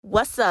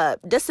What's up?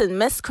 This is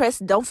Miss Chris.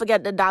 Don't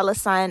forget the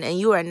 $sign, and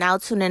you are now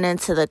tuning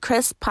into the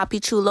Chris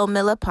Papi Chulo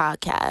Miller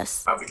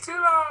podcast. Papi Chulo.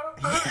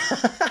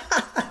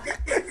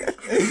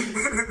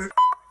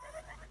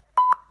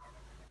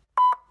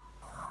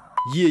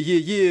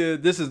 Yeah.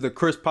 This is the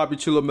Chris Papi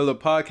Chulo Miller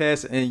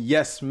podcast, and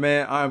yes,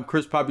 man, I'm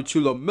Chris Papi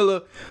Chulo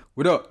Miller.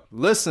 What up?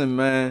 Listen,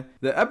 man,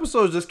 the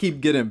episodes just keep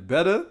getting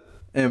better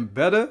and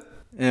better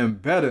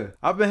and better.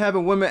 I've been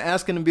having women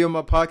asking to be on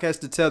my podcast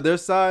to tell their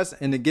sides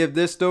and to give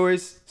their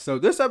stories. So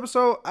this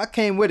episode, I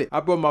came with it. I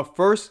brought my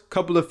first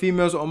couple of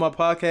females on my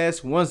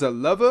podcast. One's a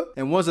lover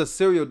and one's a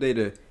serial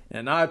dater.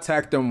 And I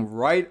attacked them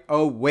right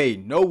away.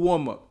 No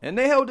warm-up. And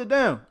they held it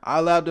down. I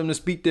allowed them to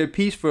speak their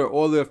piece for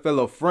all their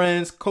fellow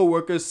friends,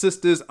 co-workers,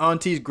 sisters,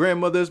 aunties,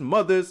 grandmothers,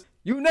 mothers,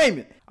 you name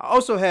it. I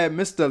also had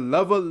Mr.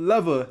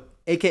 Lover,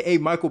 aka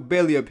Michael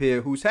Bailey up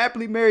here, who's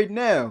happily married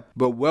now,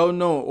 but well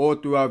known all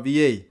throughout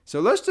VA. So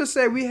let's just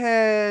say we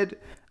had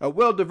a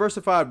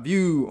well-diversified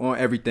view on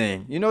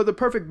everything. You know, the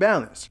perfect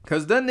balance.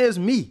 Cause then there's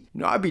me.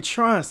 You know, I be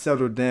trying to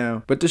settle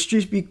down, but the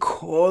streets be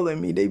calling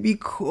me. They be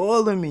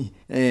calling me.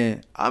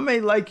 And I may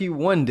like you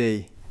one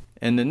day,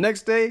 and the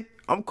next day,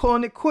 I'm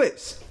calling it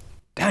quits.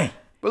 Dang.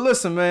 But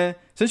listen, man,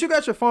 since you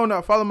got your phone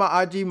out, follow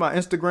my IG, my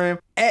Instagram,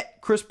 at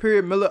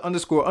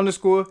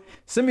Chris_Miller__.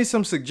 Send me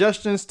some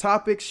suggestions,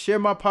 topics, share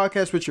my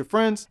podcast with your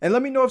friends, and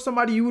let me know if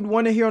somebody you would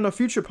want to hear on a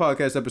future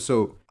podcast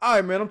episode. All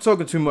right, man, I'm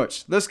talking too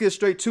much. Let's get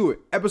straight to it.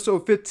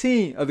 Episode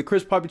 15 of the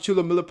Chris Papi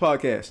Chulo Miller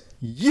podcast.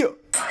 Yeah.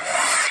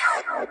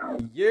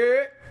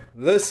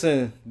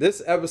 Listen,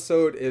 this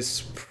episode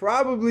is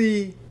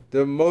probably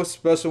the most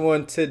special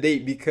one to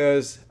date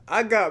because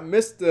I got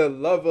Mr.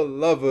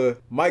 Lover,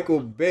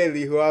 Michael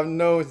Bailey, who I've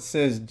known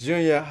since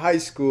junior high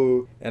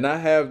school. And I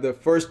have the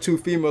first two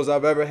females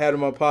I've ever had on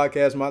my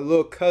podcast, my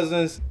little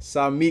cousins,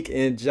 Siamek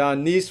and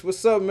Johnnise.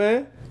 What's up,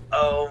 man?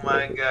 Oh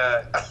my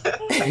God. What's up,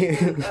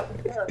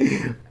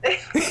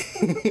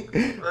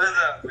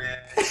 man?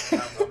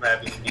 I'm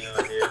happy to be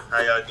on here. How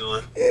y'all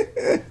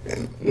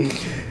doing?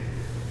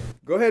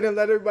 Go ahead and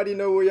let everybody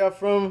know where y'all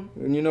from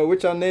and you know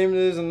what y'all name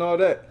is and all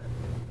that.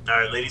 All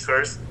right, ladies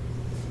first.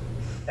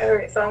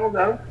 Alright, so I'm gonna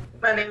go.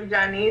 My name is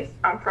Johnnise.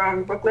 I'm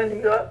from Brooklyn, New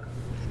York.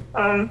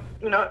 I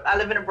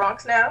live in the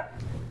Bronx now,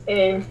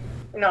 and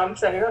I'm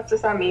sending it up to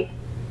Siamek.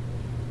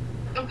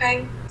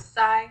 Okay,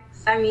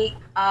 Siamek.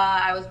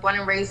 I was born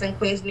and raised in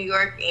Queens, New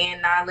York,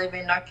 and I live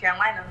in North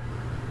Carolina.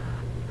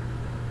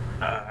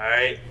 All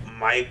right,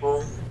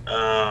 Michael.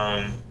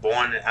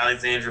 Born in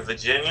Alexandria,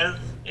 Virginia,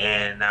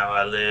 and now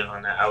I live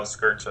on the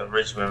outskirts of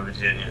Richmond,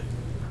 Virginia.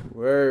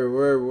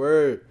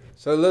 Word.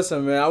 So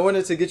listen, man, I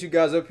wanted to get you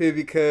guys up here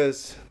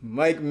because,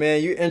 Mike,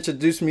 man, you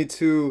introduced me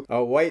to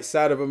a white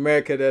side of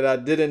America that I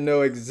didn't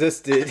know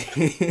existed.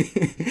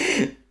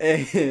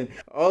 And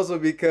also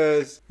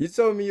because you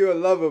told me you're a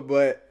lover,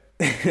 but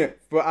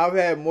I've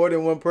had more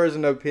than one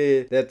person up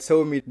here that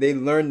told me they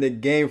learned the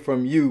game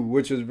from you,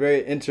 which was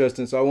very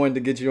interesting. So I wanted to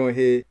get you on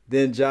here.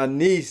 Then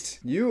Johnnise,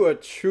 you a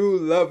true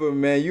lover,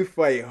 man. You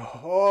fight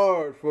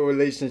hard for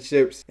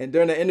relationships. And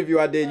during the interview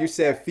I did, you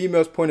said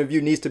females' point of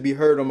view needs to be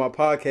heard on my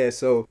podcast.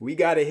 So we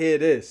got to hear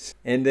this.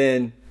 And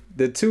then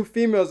the two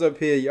females up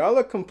here, y'all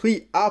are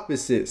complete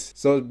opposites.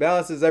 So it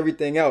balances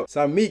everything out.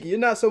 Siamek, you're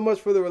not so much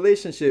for the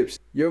relationships.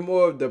 You're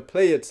more of the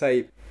player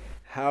type.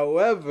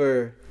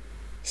 However,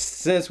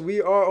 since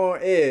we are on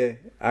air,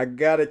 I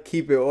gotta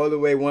keep it all the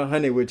way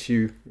 100 with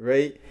you,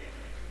 right?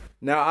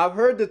 Now, I've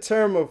heard the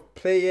term of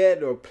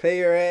playette or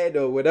player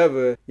or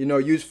whatever,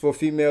 used for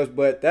females,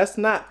 but that's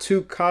not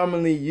too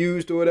commonly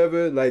used or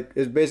whatever. Like,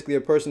 it's basically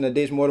a person that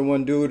dates more than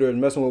one dude or is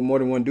messing with more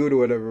than one dude or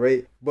whatever,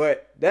 right?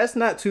 But that's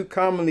not too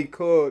commonly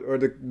called, or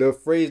the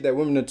phrase that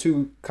women are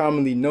too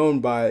commonly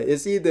known by.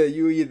 It's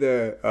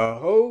either a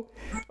hoe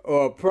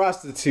or a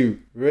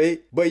prostitute,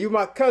 right? But you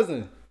my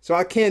cousin. So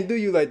I can't do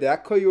you like that. I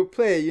call you a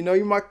player.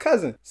 You're my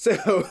cousin.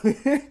 So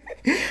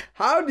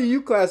how do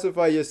you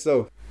classify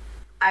yourself?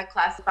 I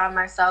classify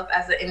myself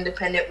as an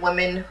independent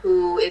woman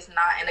who is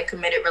not in a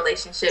committed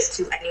relationship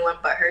to anyone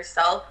but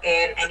herself,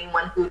 and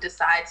anyone who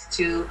decides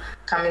to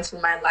come into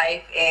my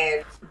life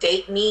and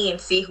date me and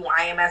see who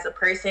I am as a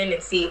person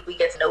and see if we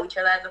get to know each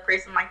other as a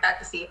person like that,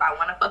 to see if I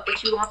want to fuck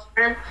with you long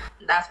term.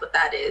 That's what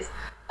that is.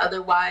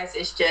 Otherwise,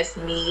 it's just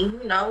me,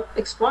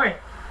 exploring.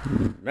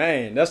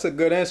 Man, that's a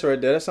good answer right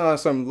there. That sounds like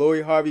some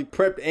Lori Harvey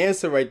prepped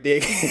answer right there.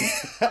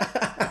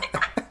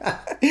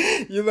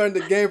 You learned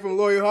the game from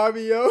Lori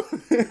Harvey, yo?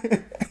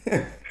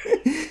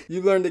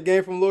 You learned the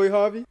game from Lori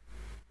Harvey?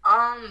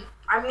 I'm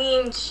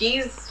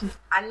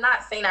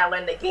not saying I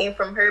learned the game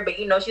from her, but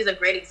she's a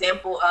great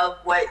example of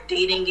what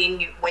dating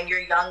when you're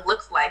young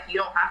looks like. You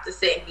don't have to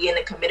sit and be in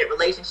a committed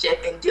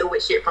relationship and deal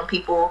with shit from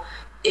people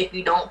if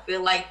you don't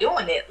feel like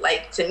doing it.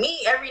 Like, to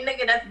me, every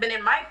nigga that's been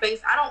in my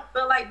face, I don't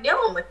feel like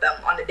dealing with them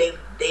on a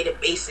day-to-day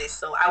basis.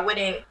 So I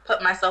wouldn't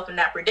put myself in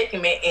that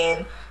predicament,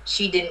 and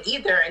she didn't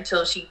either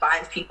until she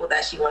finds people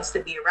that she wants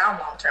to be around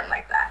long-term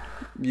like that.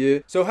 Yeah.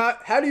 So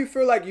how do you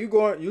feel like you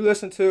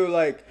listen to,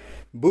 like,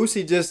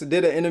 Boosie just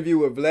did an interview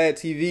with Vlad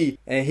TV,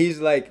 and he's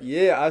like,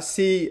 yeah, I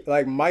see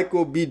like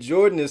Michael B.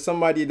 Jordan is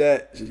somebody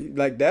that,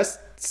 like, that's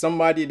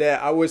somebody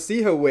that I would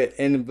see her with.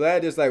 And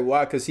Vlad is like,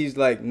 why? Because he's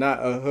like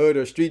not a hood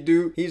or street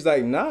dude. He's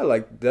like, nah,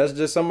 like that's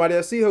just somebody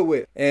I see her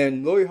with.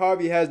 And Lori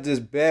Harvey has this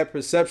bad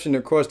perception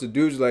across the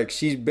dudes, like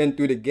she's been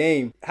through the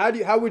game.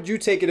 How would you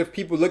take it if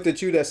people looked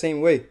at you that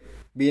same way,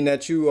 being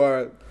that you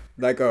are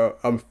like a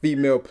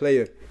female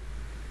player?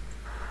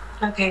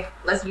 Okay,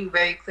 let's be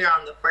very clear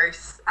on the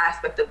first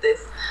aspect of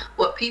this.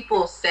 What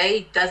people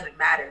say doesn't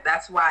matter.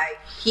 That's why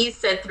he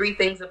said 3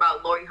 things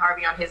about Lori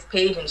Harvey on his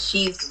page, and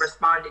she's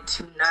responded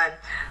to none.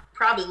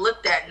 Probably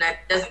looked at none,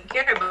 doesn't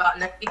care about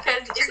none,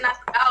 because it's not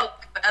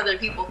about what other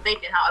people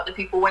think and how other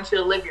people want you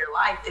to live your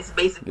life. It's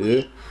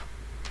basically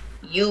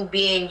you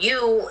being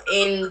you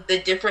in the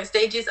different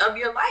stages of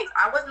your life.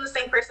 I wasn't the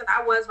same person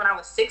I was when I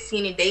was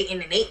 16 and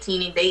dating, and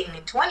 18 and dating,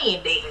 and 20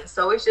 and dating.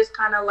 So it's just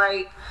kind of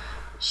like,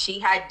 she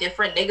had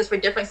different niggas for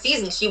different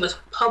seasons. She was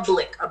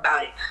public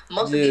about it.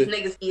 Most of these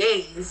niggas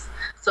EAs,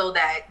 so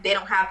that they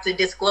don't have to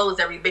disclose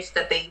every bitch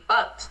that they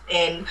fucked.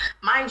 And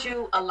mind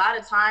you, a lot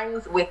of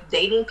times with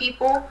dating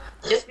people,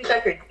 just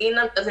because you're dating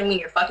them doesn't mean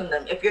you're fucking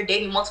them. If you're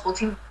dating multiple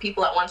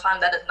people at one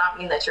time, that does not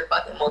mean that you're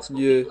fucking multiple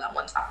people at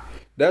one time.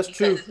 That's because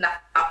true. It's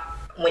not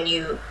when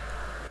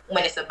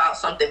it's about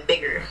something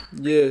bigger.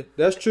 Yeah,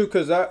 that's true.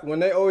 Cause when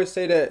they always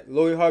say that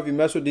Lori Harvey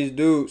messed with these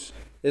dudes,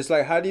 it's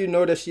like, how do you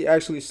know that she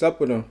actually slept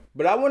with them?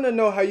 But I want to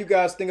know how you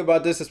guys think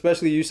about this,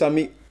 especially you,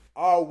 Siamek.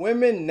 Are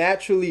women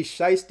naturally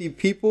shiesty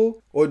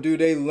people, or do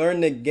they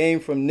learn the game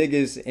from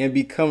niggas and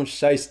become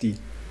shiesty?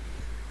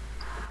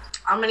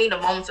 I'm gonna need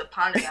a moment to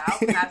ponder that.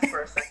 I'll pass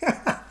for a second.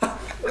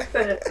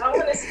 Listen, I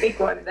want to speak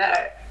on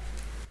that,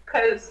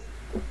 because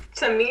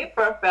to me,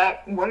 for a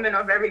fact, women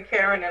are very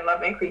caring and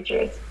loving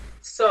creatures.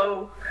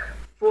 So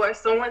for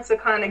someone to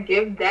kind of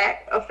give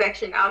that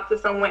affection out to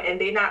someone and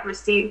they not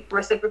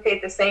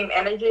reciprocate the same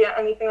energy or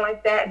anything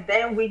like that,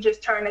 then we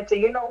just turn into,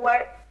 you know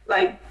what,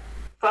 like,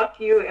 fuck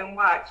you and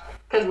watch.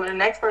 Because when the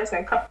next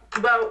person comes,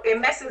 well,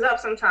 it messes up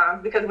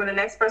sometimes, because when the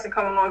next person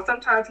comes along,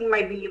 sometimes he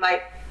might be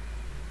like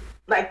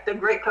the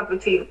great cup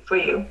of tea for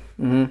you.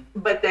 Mm-hmm.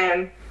 But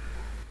then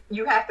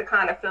you have to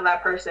kind of fill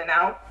that person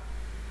out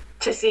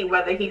to see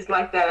whether he's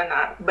like that or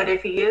not. But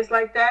if he is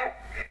like that,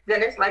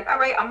 then it's like, all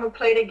right, I'm going to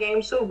play the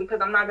game too,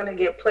 because I'm not going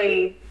to get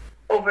played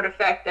over the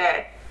fact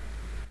that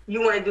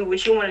you want to do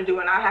what you want to do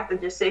and I have to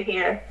just sit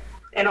here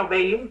and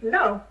obey you.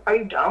 No. Are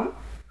you dumb?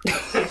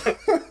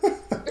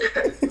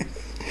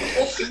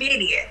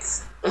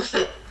 Idiots.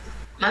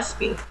 Must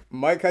be.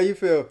 Mike, how you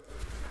feel?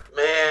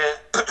 Man,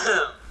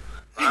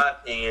 my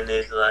opinion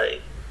is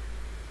like,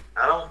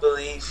 I don't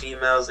believe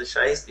females are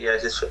shiesty.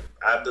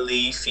 I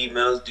believe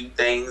females do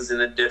things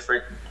in a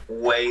different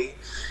way,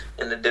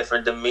 in a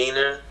different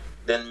demeanor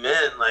than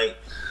men. Like,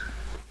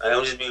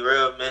 I'm just be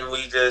real, men,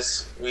 we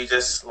just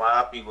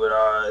sloppy with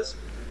ours.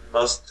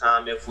 Most of the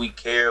time, if we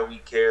care, we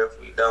care. If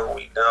we don't,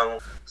 we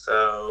don't.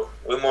 So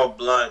we're more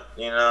blunt,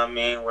 you know what I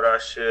mean, with our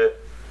shit.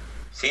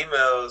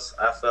 Females,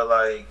 I feel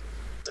like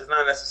it's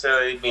not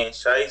necessarily being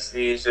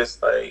shiesty. It's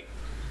just like,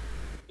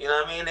 you know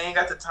what I mean? They ain't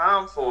got the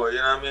time for it. You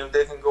know what I mean? If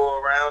they can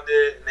go around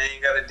it and they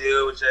ain't got to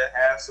deal with your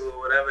hassle or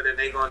whatever, then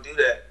they going to do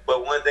that.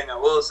 But one thing I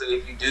will say,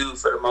 if you do,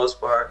 for the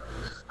most part,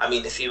 I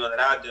mean, the female that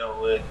I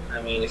deal with,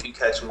 I mean, if you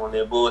catch them on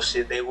their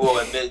bullshit, they will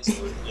admit to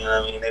it. You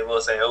know what I mean? They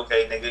will say,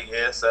 okay, nigga,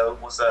 yeah, so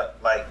what's up?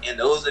 Like, and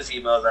those are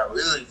females I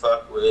really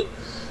fuck with,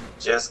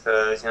 just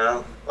because, you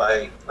know,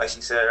 like she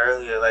said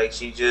earlier, like,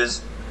 she's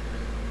just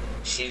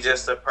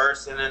a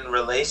person in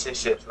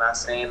relationships. Not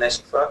saying that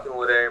she fucking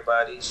with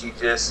everybody. She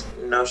just,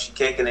 you know, she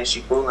kicking it,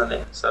 she fooling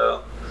it.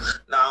 So,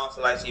 no, I don't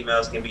feel like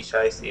females can be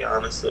shiesty,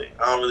 honestly.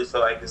 I don't really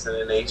feel like it's in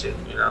their nature,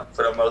 you know,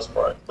 for the most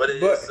part. But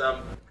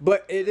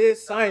it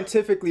is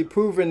scientifically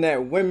proven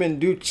that women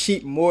do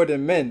cheat more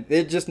than men.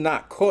 They're just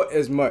not caught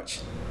as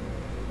much.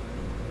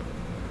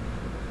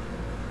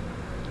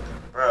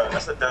 Bro,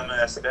 that's a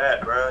dumbass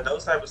stat, bro.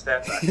 Those type of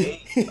stats I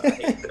hate. I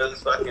hate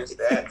those fucking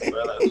stats,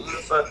 bro. Like, who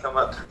the fuck come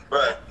up?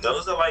 Bro,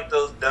 those are like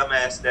those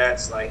dumbass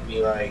stats, like,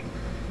 be like,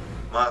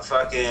 my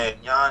fucking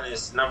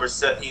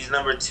Johnnise, he's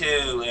number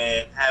 2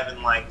 and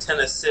having like 10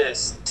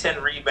 assists,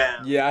 10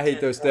 rebounds. Yeah, I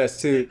hate those stats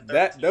too.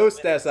 Those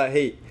stats I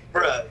hate.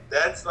 Bro,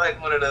 that's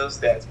like one of those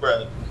stats,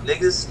 bro.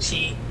 Niggas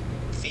cheat,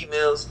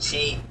 females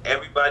cheat,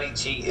 everybody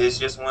cheat. It's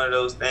just one of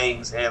those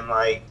things. And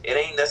like, it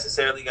ain't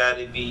necessarily got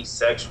to be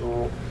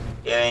sexual.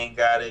 It ain't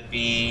gotta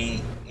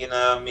be, you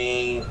know what I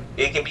mean?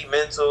 It can be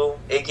mental,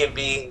 it can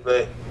be,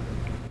 but,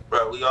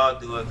 bro, we all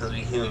do it because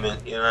we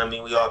human, you know what I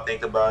mean? We all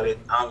think about it.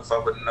 I don't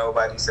fuck with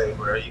nobody say,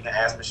 bro. You can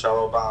ask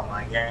Michelle Obama.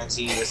 I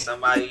guarantee you there's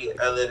somebody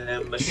other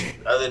than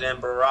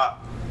Barack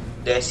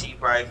that she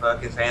probably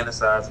fucking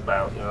fantasize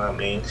about, you know what I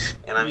mean?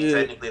 And I mean,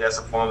 technically that's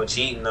a form of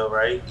cheating though,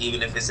 right?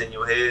 Even if it's in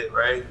your head,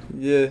 right?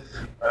 Yeah.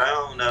 But I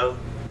don't know.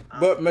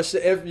 But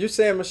if you're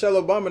saying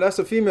Michelle Obama, that's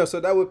a female, so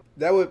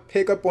that would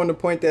pick up on the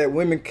point that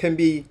women can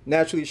be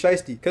naturally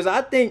shiesty. Cause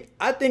I think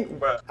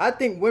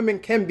women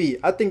can be.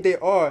 I think they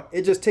are.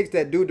 It just takes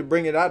that dude to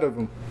bring it out of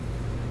them.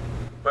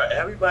 But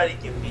everybody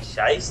can be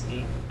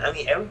shiesty. I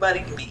mean, everybody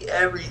can be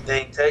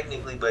everything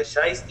technically, but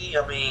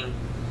shiesty, I mean,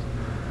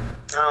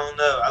 I don't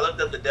know. I looked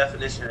up the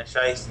definition of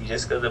shiesty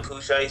just because of Pooh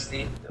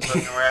Shiesty, the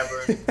fucking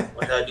rapper,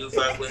 which I do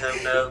fuck with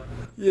him though.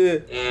 Yeah.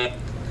 And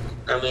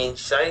I mean,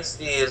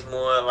 shiesty is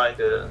more like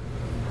a.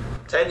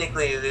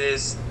 Technically, it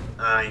is.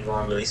 I ain't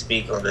gonna really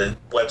speak on the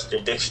Webster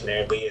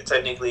dictionary, but yeah,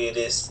 technically it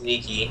is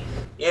sneaky.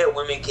 Yeah,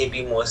 women can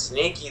be more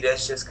sneaky.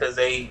 That's just because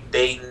they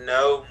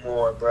know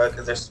more, bro.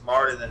 Because they're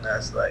smarter than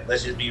us. Like,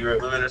 let's just be real.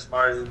 Women are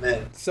smarter than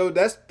men. So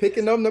that's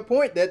picking up the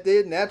point that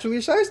they're naturally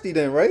shiesty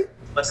then, right?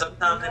 But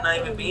sometimes they're not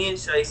even being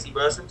shiesty,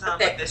 bro.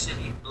 Sometimes like that shit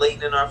be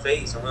blatant in our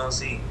face and we don't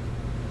see.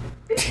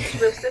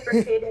 It's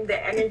reciprocating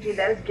the energy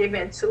that's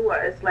given to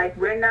us. Like,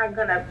 we're not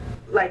gonna,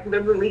 like,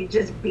 literally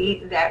just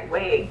be that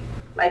way.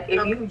 Like,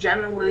 if you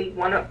genuinely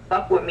want to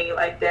fuck with me,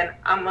 like, then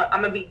I'm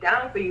gonna be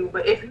down for you.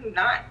 But if you're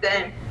not,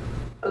 then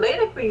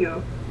later for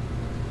you.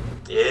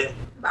 Yeah.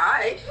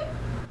 Bye.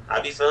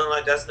 I be feeling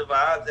like that's the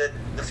vibe that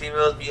the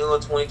females be on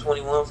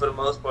 2021 for the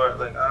most part.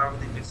 Like, I don't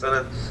really be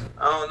feeling,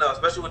 I don't know,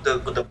 especially with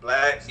the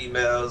black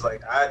females,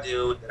 like, I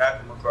deal with, that I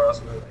come across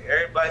with. Like,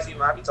 everybody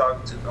female I be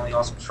talking to only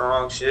on some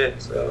strong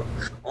shit. So,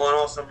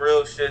 on some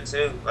real shit,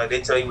 too. Like,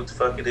 they tell you what the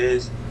fuck it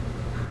is.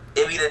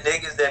 It be the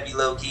niggas that be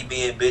low-key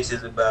being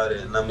bitches about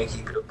it, and I'm gonna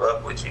keep it a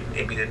buck with you.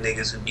 It be the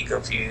niggas who be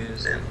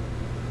confused and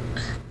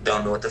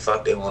don't know what the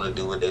fuck they want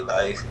to do with their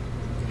life.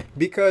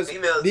 Because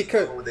Females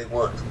know what they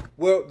want.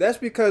 Well, that's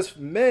because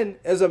men,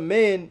 as a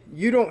man,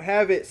 you don't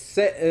have it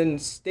set in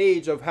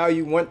stage of how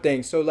you want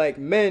things. So like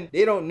men,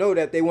 they don't know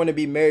that they want to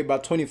be married by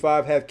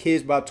 25, have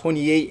kids by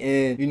 28,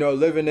 and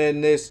living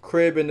in this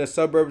crib in the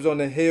suburbs on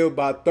the hill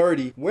by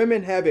 30.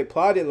 Women have it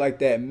plotted like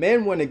that.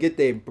 Men want to get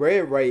their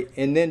bread right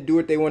and then do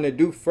what they want to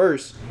do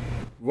first.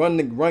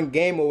 Run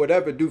game or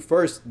whatever, do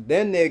first,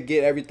 then they'll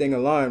get everything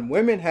aligned.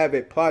 Women have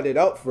it plotted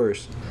out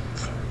first.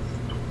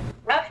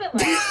 I feel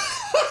like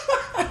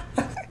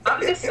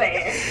I'm just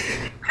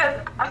saying,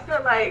 because I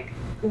feel like,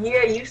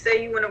 yeah, you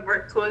say you want to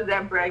work towards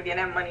that bread, get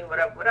that money,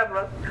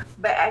 whatever.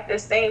 But at the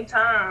same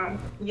time,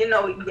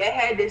 your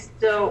head is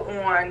still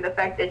on the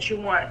fact that you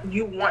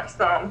want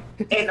some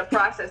in the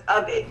process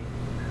of it.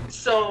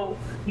 So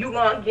you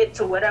gonna get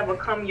to whatever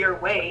come your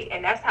way,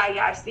 and that's how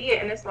y'all see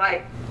it. And it's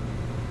like,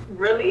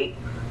 really?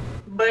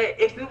 But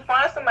if you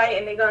find somebody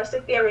and they're gonna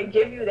sit there and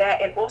give you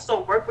that, and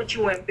also work with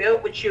you and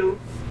build with you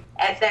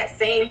at that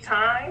same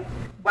time,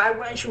 why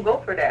wouldn't you go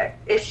for that?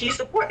 If she's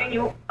supporting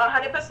you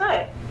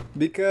 100%.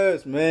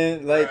 Because,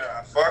 man, like,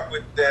 I fuck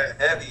with that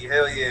heavy,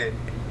 hell yeah,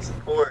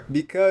 support.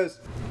 Because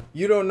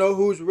you don't know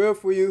who's real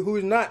for you,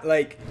 who's not.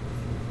 Like,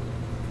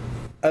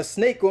 a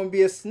snake gonna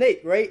be a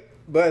snake, right?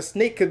 But a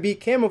snake could be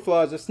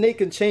camouflaged. A snake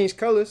can change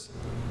colors.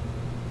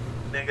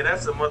 Nigga,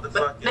 that's a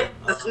motherfucking...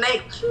 The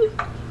snake.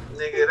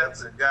 Nigga,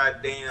 that's a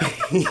goddamn...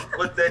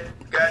 what that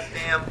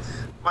goddamn...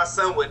 My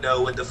son would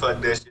know what the fuck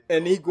that shit.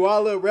 An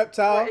iguana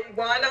reptile?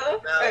 Iguana? No,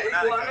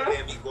 not a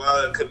goddamn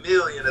iguana, a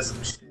chameleon or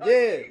some shit.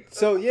 Yeah,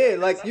 so yeah,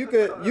 like you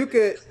could.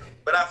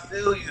 But I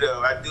feel you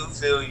though. I do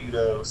feel you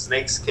though.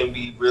 Snakes can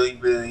be really,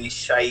 really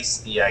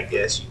shiesty, I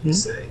guess you could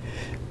say.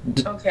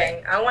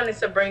 Okay, I wanted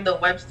to bring the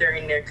Webster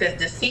in there because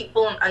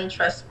deceitful and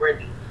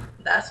untrustworthy.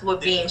 That's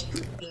what being.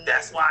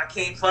 That's why I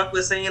can't fuck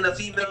with saying a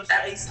female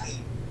shiesty.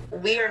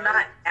 We are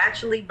not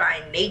actually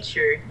by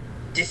nature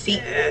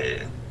deceitful.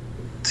 Yeah.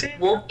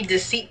 We'll be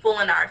deceitful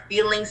in our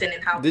feelings and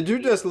in how. Did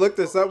you just look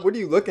this up? What are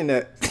you looking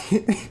at?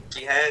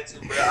 She had to,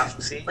 bro.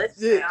 See?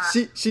 Yeah,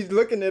 she's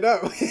looking it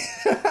up.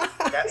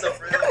 That's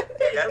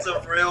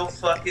a real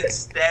fucking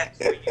stat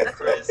for you,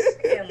 Chris.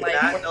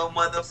 Not no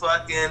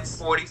motherfucking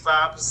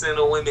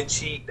 45% of women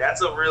cheat.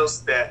 That's a real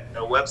stat.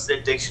 A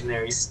Webster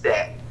dictionary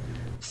stat.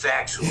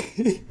 Factual.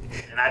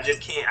 And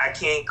I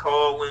can't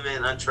call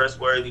women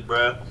untrustworthy,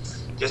 bro.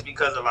 Just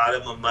because a lot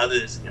of them are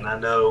mothers, and I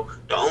know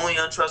the only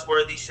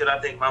untrustworthy shit I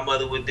think my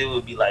mother would do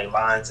would be like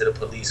lying to the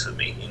police for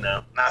me,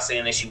 Not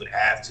saying that she would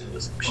have to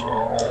or some shit.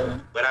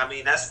 But I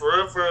mean, that's for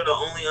real, the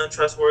only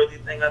untrustworthy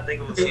thing I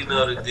think of a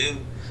female to do.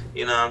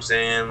 You know what I'm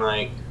saying?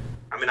 Like,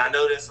 I mean, I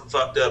know there's some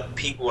fucked up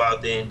people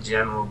out there in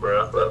general,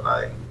 bro, but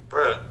like,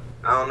 bro,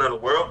 I don't know, the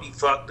world be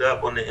fucked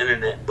up on the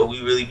internet, but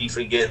we really be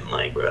forgetting,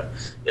 like, bro,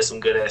 there's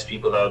some good ass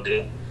people out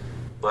there.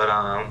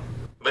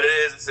 But it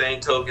is the same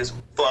token,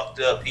 some fucked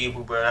up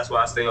people, bro. That's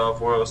why I stay off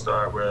World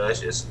Star, bro. That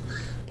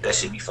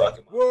should be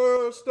fucking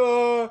World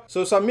Star.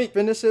 So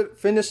Siamek,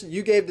 finish.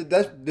 You gave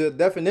the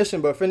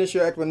definition, but finish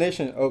your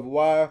explanation of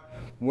why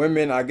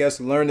women, I guess,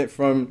 learn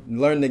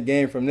the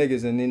game from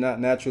niggas, and they're not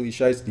naturally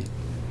shiesty.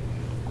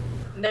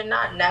 They're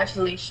not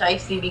naturally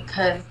shiesty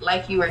because,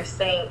 like you were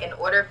saying, in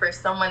order for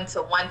someone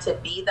to want to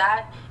be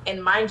that,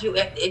 and mind you,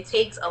 it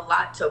takes a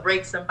lot to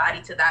break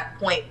somebody to that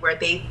point where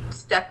they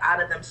step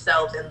out of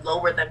themselves and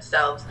lower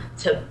themselves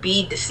to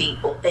be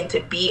deceitful and to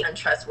be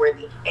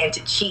untrustworthy and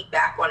to cheat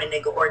back on a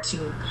nigga or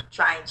to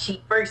try and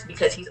cheat first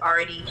because he's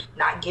already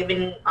not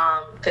giving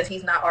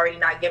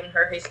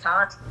her his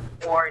time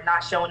or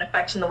not showing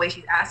affection the way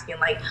she's asking.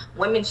 Like,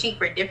 women cheat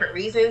for different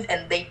reasons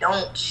and they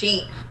don't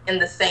cheat in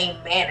the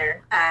same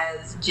manner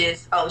as that's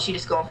just, oh, she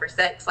just going for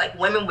sex. Like,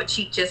 women would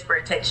cheat just for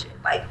attention.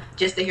 Like,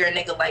 just to hear a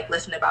nigga, like,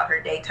 listen about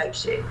her day type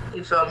shit.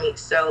 You feel me?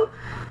 So,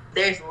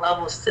 there's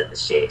levels to the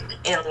shit.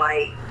 And,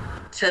 like,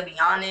 to be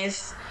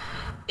honest,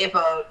 if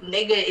a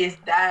nigga is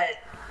that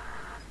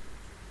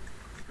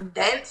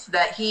dense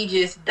that he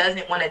just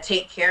doesn't want to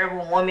take care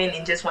of a woman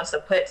and just wants to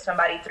put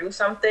somebody through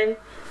something,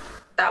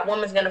 that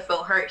woman's gonna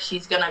feel hurt.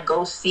 She's gonna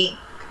go seek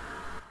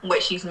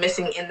what she's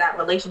missing in that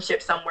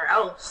relationship somewhere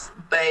else.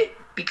 But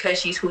because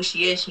she's who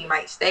she is, she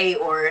might stay,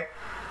 or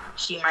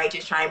she might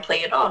just try and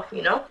play it off,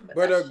 you know?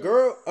 But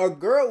a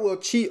girl will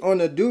cheat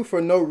on a dude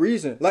for no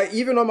reason. Like,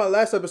 even on my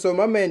last episode,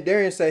 my man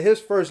Darian said his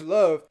first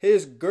love,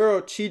 his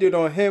girl cheated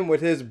on him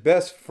with his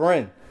best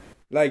friend.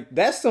 Like,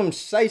 that's some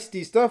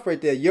shiesty stuff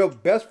right there. Your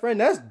best friend,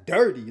 that's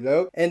dirty,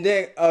 though. And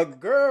then a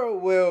girl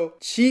will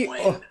cheat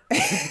on...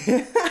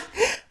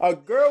 A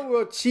girl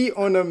will cheat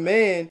on a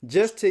man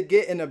just to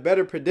get in a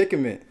better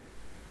predicament.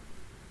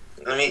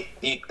 Let me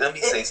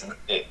say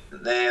something.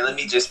 Man, let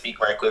me just speak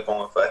right quick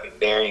on fucking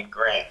Darian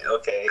Grant,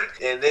 okay?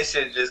 And this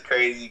shit just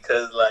crazy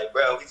because, like,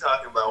 bro, we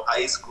talking about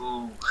high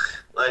school.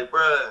 Like,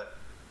 bro,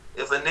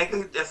 if a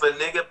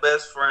nigga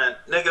best friend,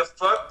 nigga,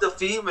 fuck the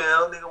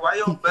female, nigga, why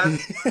your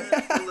best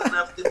friend cool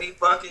enough to be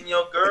fucking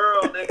your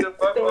girl, nigga?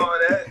 Fuck all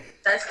that.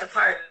 That's the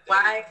part.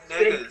 Why?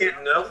 Niggas, you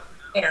know?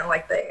 Yeah,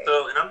 like that.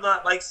 So, and I'm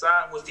not, like,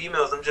 siding with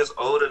females. I'm just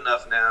old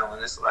enough now,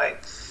 and it's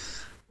like,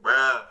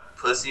 bruh,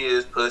 pussy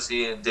is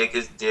pussy and dick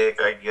is dick,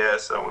 I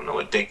guess. I don't know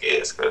what dick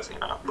is, because, you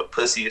know, but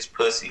pussy is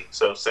pussy.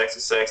 So, sex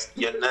is sex.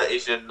 Your nut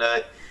is your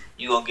nut.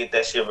 You gonna get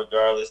that shit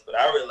regardless. But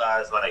I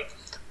realize, like,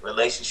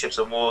 relationships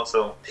are more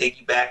so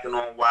piggybacking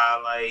on why,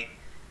 like,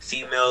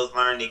 females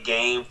learn the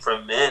game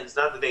from men. It's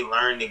not that they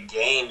learn the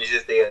game, it's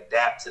just they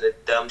adapt to the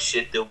dumb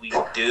shit that we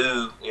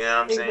do. You know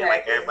what I'm saying?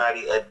 Like,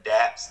 everybody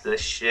adapts the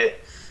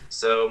shit.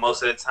 So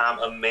most of the time,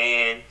 a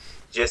man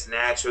just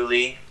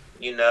naturally,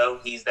 you know,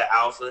 he's the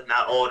alpha.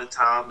 Not all the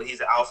time, but he's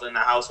the alpha in the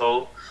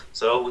household.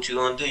 So what you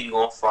gonna do? You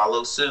gonna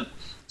follow suit.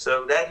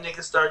 So if that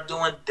nigga start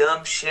doing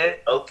dumb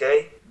shit,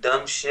 okay,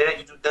 dumb shit.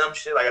 You do dumb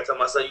shit. Like I tell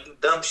my son, you do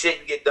dumb shit,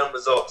 you get dumb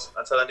results.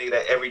 I tell that nigga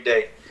that every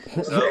day.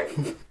 So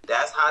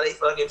that's how they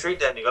fucking treat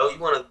that nigga. Oh, you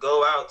wanna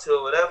go out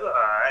till whatever? All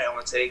right, I'm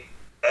gonna take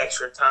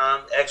extra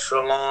time,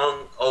 extra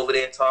long over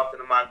there talking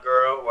to my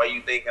girl while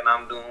you thinking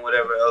I'm doing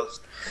whatever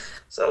else.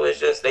 So it's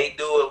just they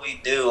do what we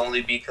do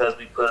only because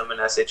we put them in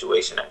that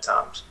situation at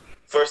times.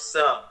 For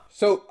some.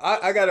 So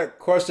I got a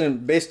question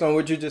based on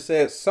what you just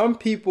said. Some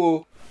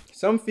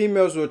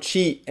females will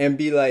cheat and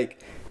be like,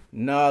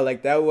 nah,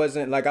 like that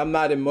wasn't, like I'm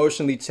not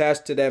emotionally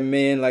attached to that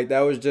man. Like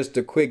that was just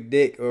a quick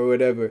dick or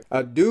whatever.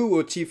 A dude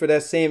will cheat for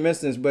that same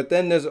instance. But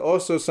then there's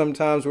also some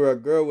times where a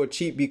girl will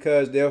cheat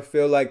because they'll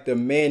feel like the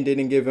man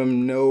didn't give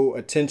him no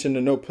attention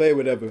or no play,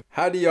 whatever.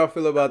 How do y'all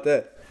feel about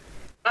that?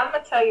 I'm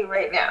going to tell you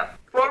right now,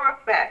 for a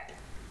fact,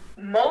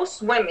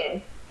 most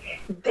women,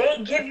 they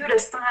give you the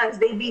signs.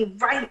 They be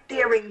right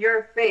there in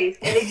your face.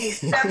 And it be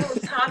several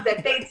times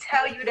that they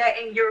tell you that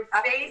in your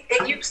face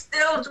and you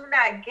still do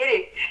not get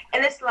it.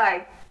 And it's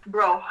like,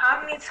 bro,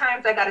 how many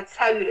times I got to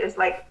tell you this?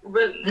 Like,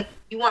 really?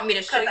 You want me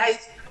to show you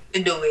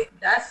to do it?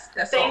 That's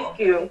Thank all.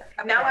 you.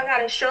 Now I got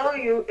to show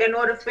you in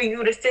order for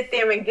you to sit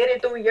there and get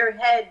it through your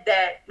head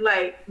that,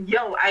 like,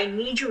 yo, I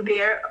need you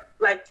there,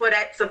 like, for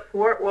that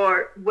support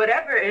or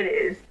whatever it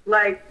is.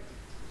 Like,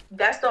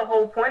 that's the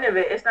whole point of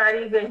it. It's not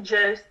even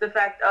just the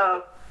fact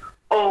of,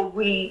 oh,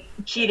 we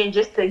cheating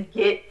just to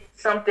get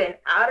something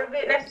out of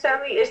it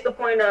necessarily. It's the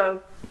point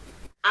of,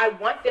 I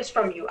want this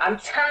from you. I'm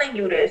telling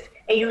you this,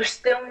 and you're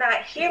still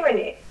not hearing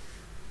it.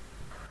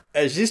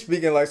 And she's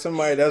speaking like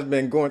somebody that's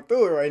been going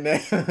through it right now.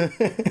 I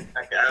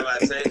about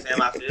to say,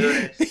 Sam, I feel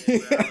that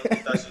shit. But I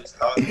don't thought she was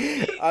talking to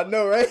me. I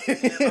know, right?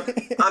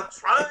 I'm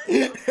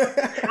trying.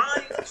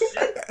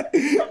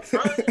 I'm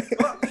trying.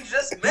 Fuck, we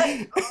just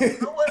met. I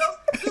don't know what else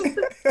to do.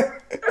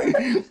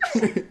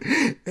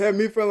 Had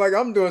me feeling like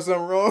I'm doing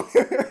something wrong. My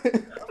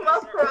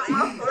fault.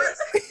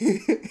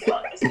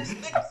 Fuck, it's this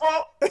nigga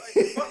fault. Like,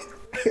 fuck.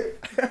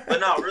 But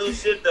no, real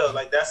shit though.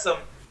 Like that's some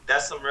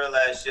real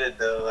ass shit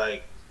though.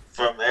 Like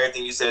from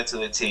everything you said to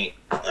the T.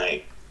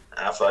 Like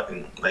I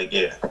fucking like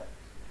yeah.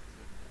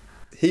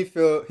 He's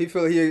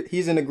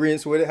in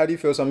agreement with it. How do you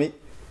feel, Siamek?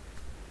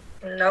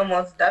 No,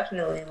 most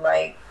definitely.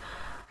 Like,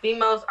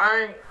 females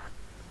aren't,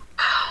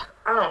 I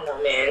don't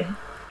know, man.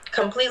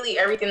 Completely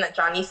everything that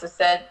Johnnise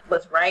said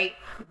was right,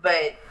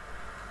 but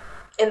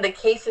in the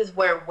cases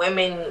where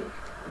women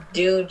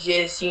do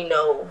just, you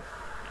know,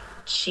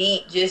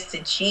 cheat just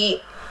to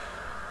cheat,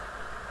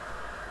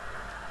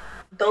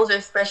 those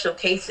are special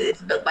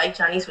cases. But like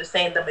Johnnise was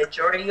saying, the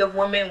majority of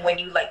women, when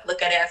you like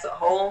look at it as a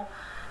whole,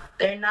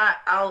 they're not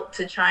out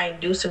to try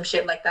and do some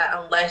shit like that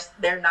unless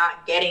they're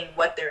not getting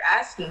what they're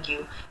asking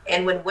you.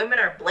 And when women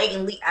are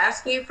blatantly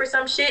asking you for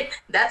some shit,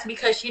 that's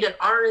because she done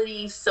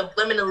already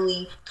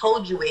subliminally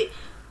told you it.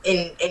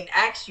 and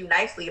ask you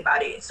nicely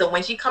about it. So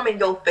when she come in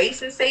your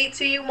face and say it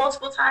to you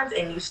multiple times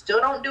and you still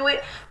don't do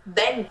it,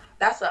 then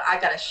that's a I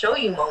gotta show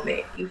you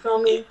moment. You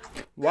feel me?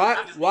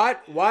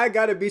 Why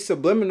gotta be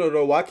subliminal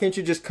though? Why can't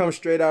you just come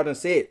straight out and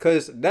say it?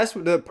 Cause that's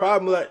the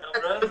problem. Like,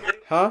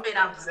 huh?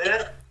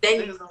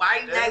 Then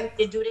why you not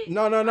to do this?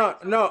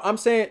 No. I'm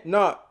saying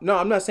no.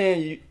 I'm not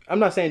saying you. I'm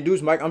not saying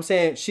dudes, Mike. I'm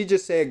saying she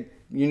just said,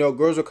 you know,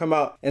 girls will come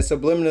out and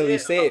subliminally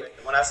say it.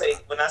 When I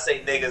say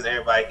niggas,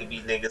 everybody can be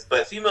niggas,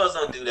 but females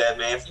don't do that,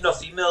 man. You know,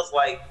 females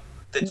like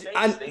the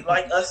chase. They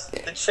like us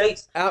the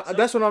chase.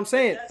 That's what I'm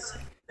saying.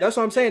 That's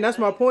what I'm saying. That's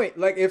my point.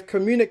 Like, if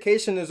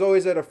communication is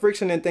always at a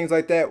friction and things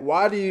like that,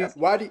 why?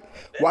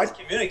 That's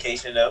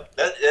communication though.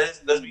 Let's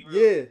be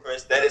real,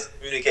 Chris. That is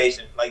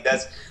communication. Like,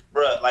 that's,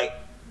 bruh. Like,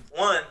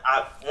 one,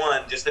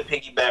 just to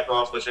piggyback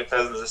off what your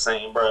cousins are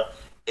saying, bruh.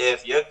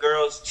 If your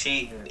girl's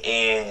cheating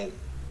and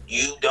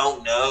you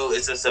don't know,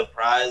 it's a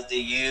surprise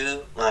to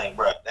you, like,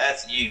 bruh,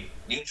 that's you.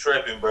 You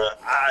tripping, bruh.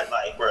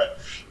 Bruh,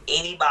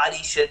 anybody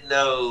should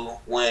know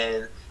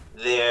when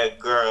their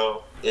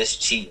girl is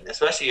cheating,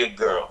 especially your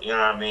girl, you know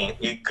what I mean?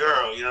 Your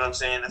girl, you know what I'm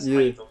saying? That's how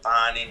you can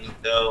find and you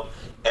know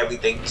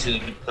everything to,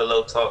 you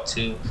pillow talk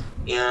to,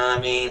 you know what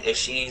I mean? If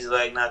she's,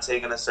 like, not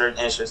taking a certain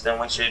interest in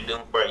what you're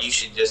doing, bruh, you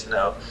should just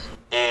know.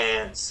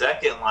 And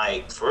second,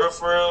 like, for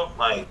real,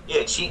 like,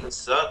 yeah, cheating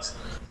sucks,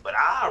 but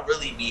I'd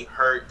really be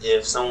hurt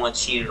if someone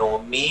cheated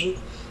on me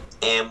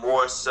and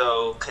more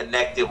so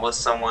connected with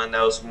someone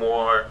else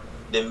more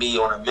than me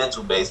on a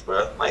mental base,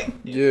 bro. Like,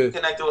 if you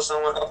connected with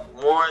someone else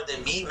more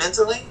than me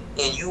mentally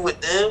and you with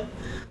them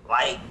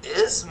like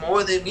this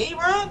more than me,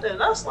 bro, then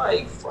that's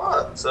like,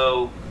 fuck.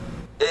 So,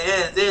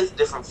 there's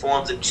different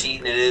forms of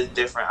cheating. It is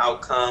different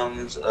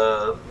outcomes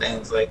of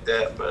things like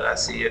that, but I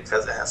see your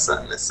cousin has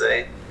something to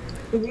say.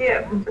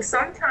 Yeah,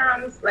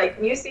 sometimes, like,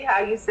 you see how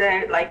you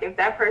said, like, if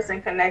that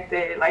person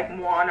connected, like,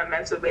 more on a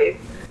mental base,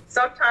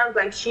 sometimes,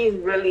 like, she's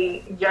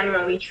really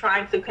genuinely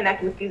trying to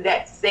connect with you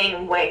that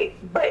same way,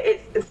 but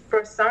it's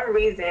for some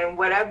reason,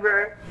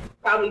 whatever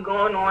probably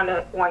going on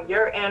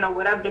your end or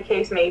whatever the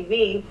case may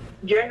be,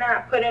 you're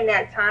not putting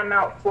that time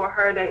out for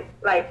her to,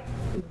 like,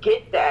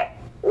 get that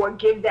or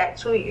give that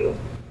to you,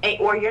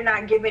 or you're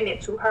not giving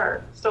it to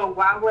her. So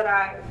why would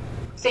I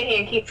sit here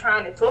and keep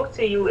trying to talk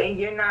to you and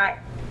you're not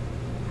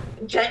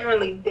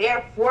genuinely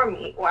there for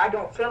me, or I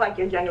don't feel like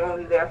you're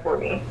genuinely there for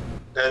me?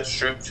 That's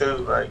true too.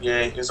 Like, yeah,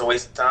 it's a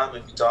waste of time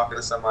if you're talking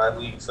to somebody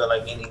who you feel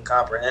like you ain't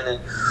comprehending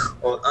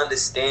or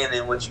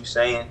understanding what you're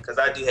saying. Because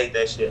I do hate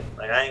that shit.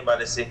 Like, I ain't about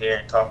to sit here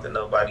and talk to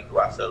nobody who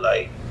I feel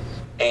like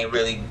ain't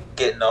really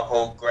getting a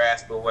whole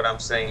grasp of what I'm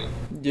saying.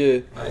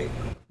 Yeah. Like,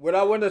 what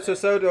I wanted to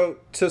say though,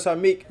 to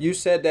Siamek, you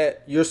said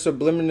that you're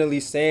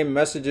subliminally saying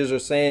messages or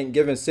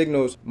giving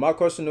signals. My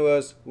question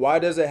was, why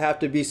does it have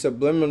to be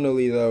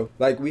subliminally though?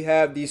 Like, we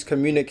have these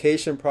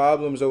communication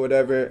problems or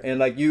whatever, and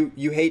like you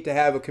hate to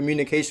have a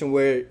communication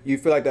where you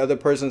feel like the other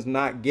person's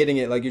not getting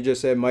it, like you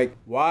just said, Mike.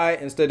 Why,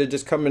 instead of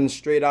just coming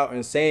straight out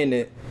and saying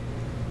it,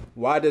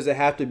 why does it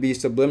have to be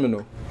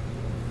subliminal?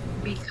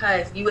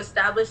 Because you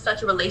establish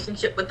such a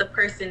relationship with the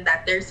person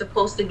that they're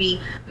supposed to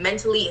be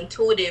mentally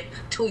intuitive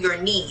to your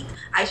needs.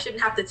 I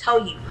shouldn't have to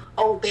tell you,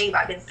 oh babe,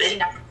 I've been sitting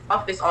at the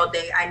office all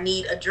day, I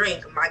need a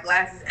drink, my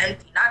glass is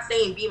empty. Not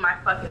saying be my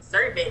fucking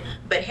servant,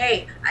 but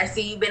hey, I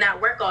see you've been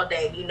at work all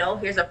day, you know,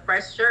 here's a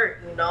fresh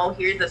shirt, you know,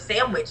 here's a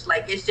sandwich.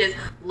 Like, it's just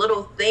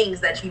little things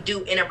that you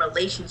do in a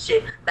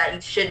relationship that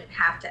you shouldn't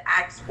have to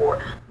ask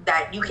for,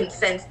 that you can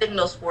send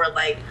signals for,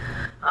 like,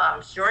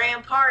 sure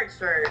am parched,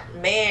 or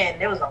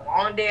man, it was a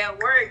long day at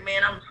work,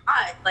 man, I'm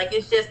hot. Like,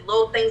 it's just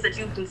little things that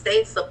you can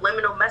say,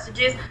 subliminal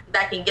messages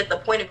that can get the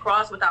point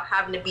across without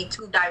having to be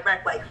too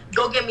direct, like,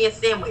 go get me a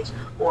sandwich,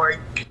 or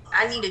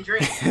I need a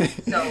drink.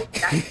 So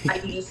that's how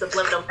you use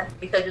subliminal messages,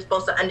 because you're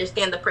supposed to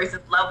understand the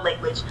person's love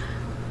language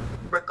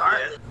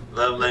regardless. Yeah,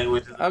 love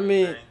language is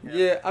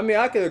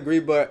I could agree,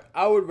 but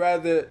I would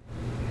rather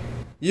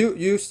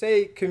you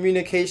say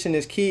communication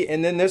is key,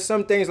 and then there's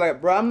some things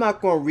like, bro, I'm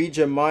not gonna read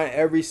your mind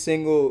every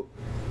single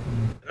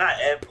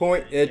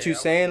point that you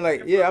saying.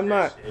 Like, yeah, I'm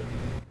not.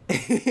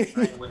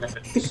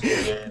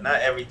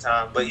 Not every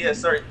time, but yeah,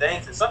 certain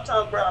things. And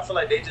sometimes, bro, I feel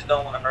like they just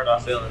don't want to hurt our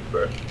feelings,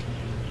 bro.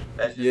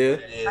 That's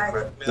just what it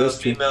is, bro.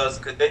 Females,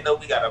 because they know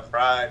we got a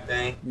pride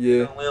thing. Yeah.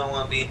 You know, we don't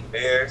want to be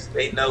embarrassed.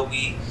 They know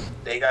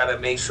they got to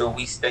make sure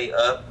we stay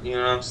up, you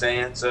know what I'm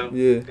saying? So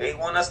they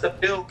want us to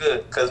feel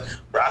good. Because,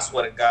 bro, I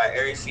swear to God,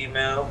 every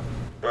female,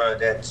 bro,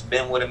 that's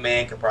been with a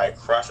man can probably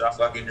crush our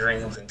fucking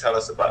dreams and tell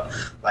us about,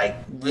 like,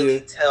 really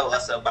tell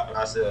us about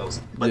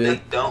ourselves. But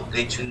they don't.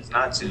 They choose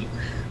not to.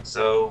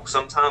 So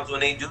sometimes when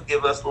they do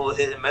give us little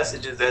hidden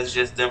messages, that's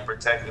just them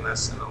protecting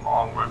us in the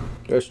long run.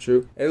 That's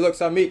true. Hey, look,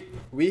 Siamek,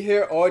 we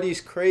hear all these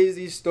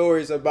crazy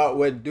stories about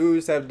what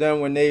dudes have done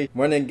when they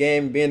run a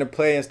game, being a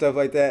player and stuff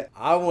like that.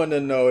 I want to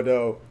know,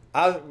 though.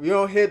 We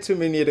don't hear too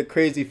many of the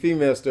crazy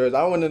female stories.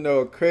 I want to know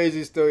a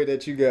crazy story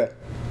that you got.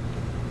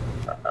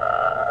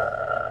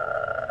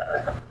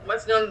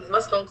 What's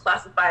gonna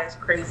classify as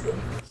crazy?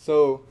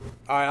 So,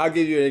 all right, I'll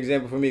give you an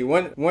example for me.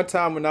 One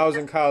time when I was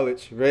in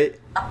college, right?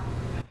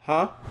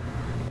 Huh?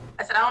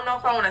 I said, I don't know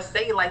if I want to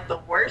say like the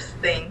worst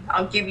thing.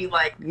 I'll give you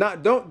like.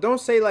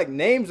 Don't say like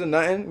names or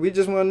nothing. We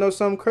just want to know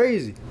something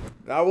crazy.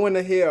 I want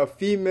to hear a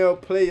female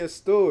player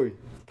story.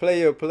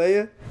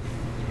 Player.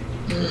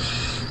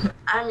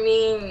 I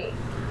mean,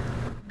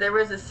 there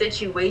was a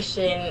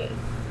situation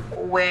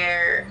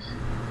where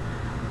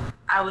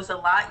I was a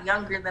lot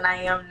younger than I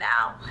am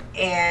now,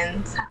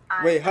 and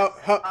wait,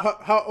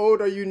 how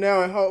old are you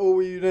now, and how old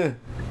were you then?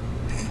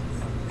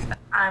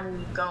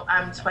 I'm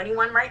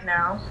 21 right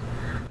now.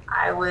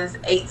 I was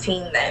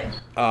 18 then.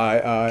 All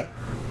right.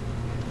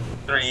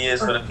 3 years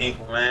for the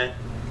people, man.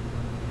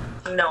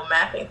 No,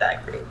 math ain't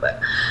that great,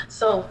 but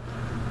so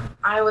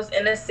I was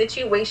in a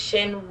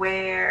situation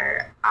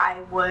where I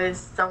was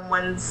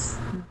someone's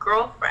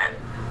girlfriend,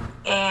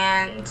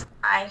 and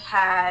I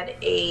had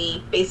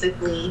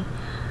basically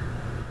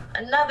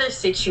another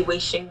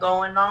situation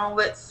going on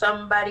with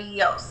somebody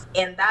else,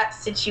 and that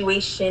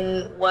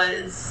situation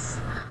was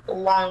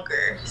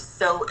longer,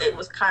 so it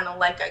was kind of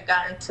like I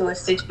got into a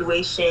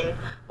situation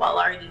while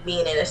already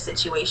being in a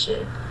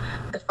situation.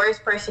 The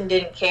first person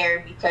didn't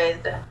care because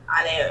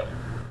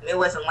it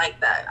wasn't like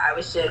that.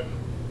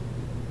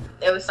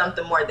 There was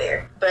something more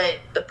there. But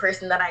the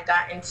person that I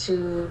got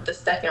into the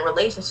second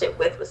relationship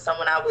with was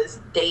someone I was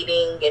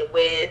dating and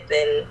with,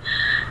 and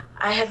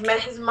I had met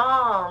his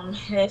mom and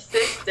his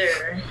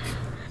sister.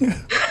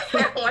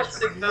 I went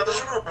to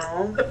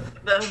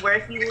go where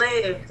he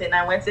lived, and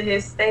I went to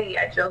his state.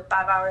 I drove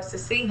 5 hours to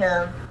see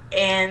him,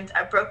 and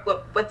I broke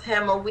up with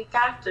him a week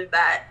after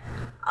that.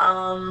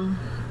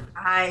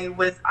 I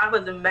was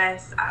a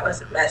mess. I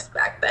was a mess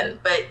back then,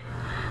 but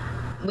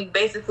we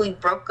basically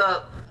broke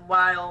up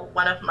while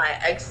one of my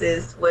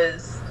exes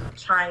was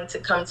trying to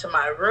come to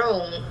my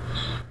room,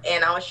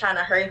 and I was trying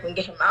to hurry up and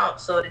get him out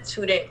so the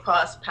two didn't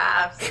cross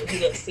paths, and he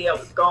didn't see I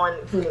was going.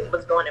 He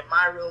was going in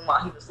my room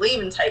while he was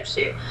leaving, type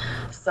shit.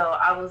 So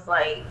I was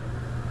like,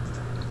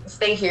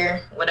 stay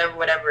here,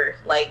 whatever.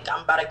 Like,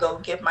 I'm about to go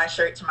give my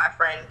shirt to my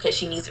friend because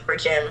she needs it for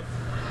gym.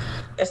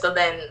 And so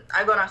then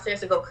I go downstairs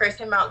to go curse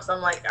him out because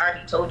I'm like, I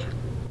already told you,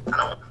 I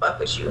don't want to fuck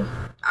with you.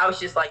 I was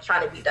just like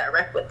trying to be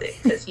direct with it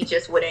because he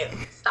just wouldn't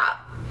stop.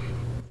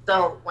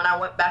 So when I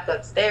went back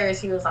upstairs,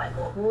 he was like,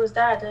 well, who was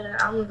that? And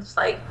I'm just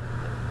like,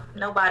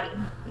 nobody,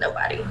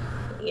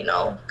 you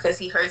know, because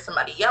he heard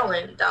somebody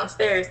yelling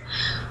downstairs.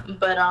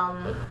 But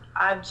I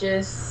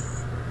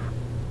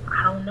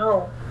don't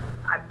know.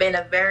 I've been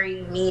a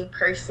very mean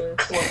person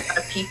to a lot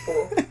of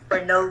people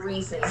for no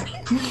reason.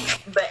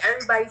 But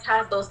everybody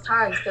has those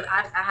times because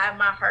I had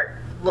my heart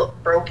look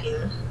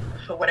broken,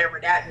 for whatever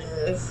that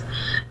means,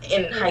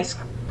 in high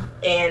school.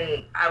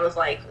 And I was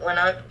like,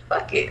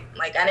 fuck it.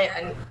 Like,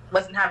 I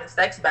wasn't having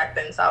sex back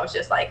then, so I was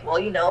just like, well,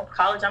 you know,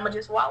 college, I'm gonna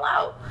just wall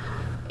out.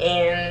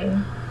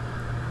 And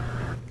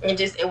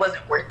it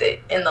wasn't worth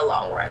it in the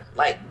long run.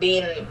 Like,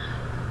 being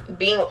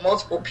with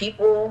multiple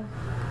people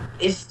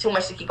is too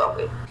much to keep up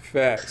with.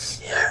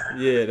 Facts.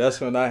 Yeah, that's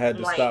when I had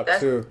to stop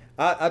too.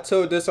 I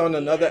told this on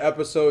another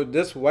episode.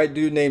 This white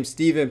dude named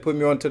Steven put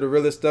me onto the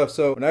realest stuff.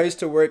 So when I used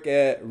to work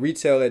at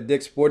retail at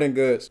Dick's Sporting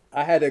Goods,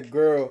 I had a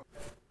girl.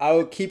 I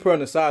would keep her on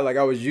the side like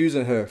I was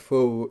using her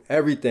for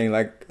everything.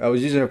 Like I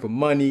was using her for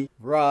money,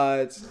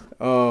 rides,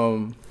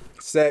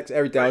 sex,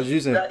 everything. I was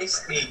using her.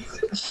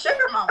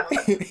 Sugar mama.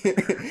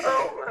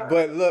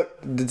 But look,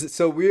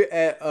 so we're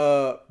at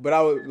but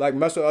I would like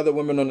mess with other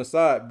women on the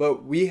side.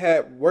 But we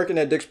had working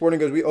at Dick's Sporting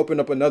Goods, we opened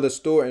up another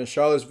store in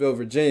Charlottesville,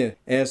 Virginia.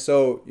 And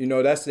so, you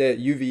know, that's at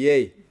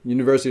UVA,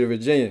 University of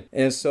Virginia.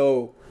 And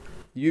so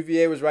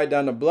UVA was right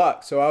down the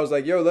block. So I was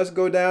like, yo, let's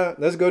go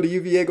to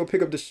UVA, go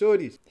pick up the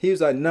shorties. He was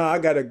like, nah, I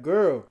got a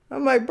girl.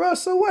 I'm like, bro,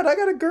 so what? I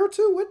got a girl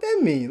too. What that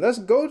mean? Let's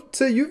go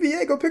to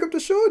UVA, go pick up the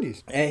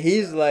shorties. And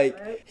he's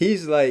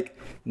like,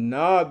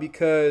 nah,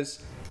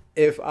 because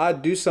if I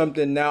do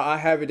something now, I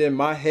have it in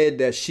my head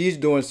that she's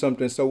doing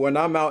something. So when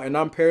I'm out and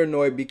I'm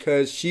paranoid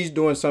because she's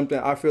doing something,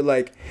 I feel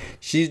like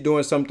she's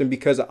doing something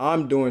because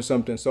I'm doing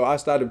something. So I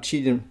started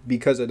cheating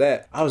because of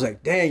that. I was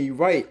like, dang, you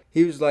right.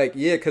 He was like,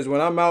 yeah, because when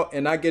I'm out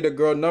and I get a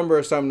girl number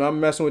or something, I'm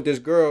messing with this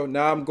girl.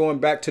 Now I'm going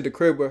back to the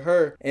crib with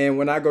her. And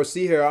when I go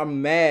see her,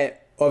 I'm mad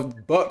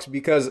of bucks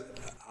because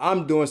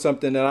I'm doing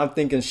something and I'm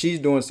thinking she's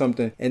doing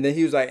something. And then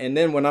he was like, and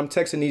then when I'm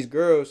texting these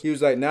girls, he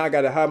was like, now I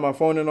got to hide my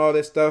phone and all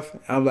this stuff.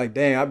 I'm like,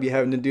 dang, I'll be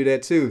having to do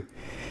that too.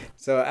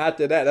 So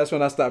after that, that's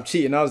when I stopped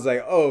cheating. I was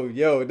like, oh,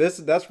 yo,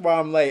 that's why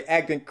I'm like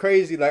acting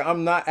crazy. Like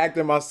I'm not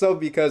acting myself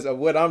because of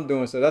what I'm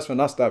doing. So that's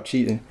when I stopped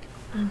cheating.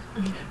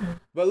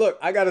 But look,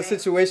 I got a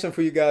situation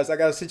for you guys. I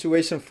got a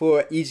situation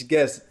for each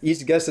guest.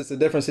 Each guest is a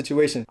different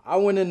situation. I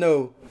want to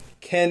know,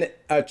 can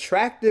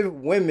attractive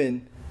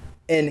women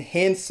and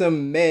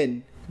handsome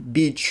men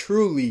be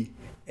truly,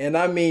 and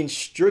I mean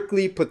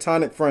strictly,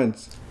 platonic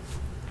friends?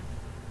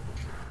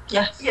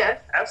 Yes,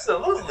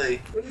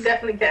 absolutely. We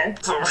definitely can.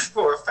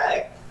 For a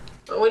fact.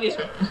 What do you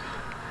mean?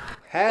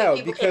 How?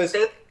 People because can't stay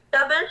with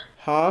each other?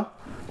 Huh?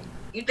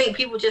 You think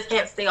people just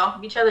can't stay off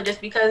of each other just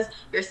because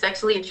you're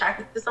sexually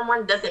attracted to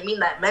someone doesn't mean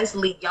that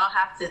mentally y'all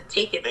have to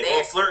take it They there.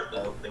 will flirt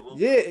though.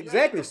 Yeah,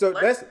 exactly. So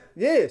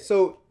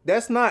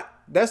that's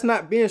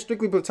being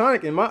strictly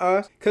platonic in my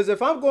eyes. Because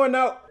if I'm going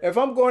out with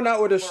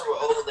a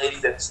old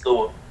ladies at the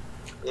store,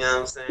 you know what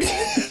I'm saying?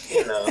 It's just,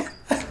 you know,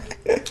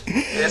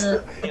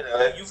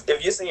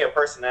 if you're seeing your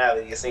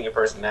personality, you're seeing your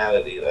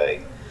personality.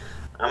 Like,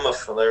 I'm a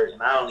flirt,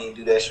 and I don't even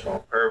do that shit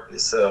on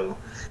purpose. So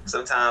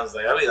sometimes,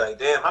 like, I'll be like,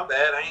 damn, my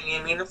bad, I ain't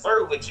even mean to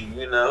flirt with you.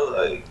 You know,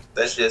 like,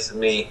 that's just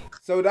me.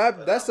 So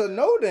that's a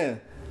no then.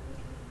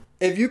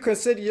 If you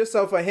consider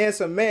yourself a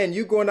handsome man,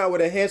 you going out with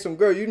a handsome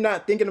girl, you're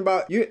not thinking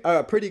about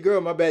pretty girl,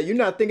 my bad. You're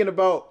not thinking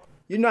about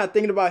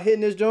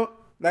hitting this joint.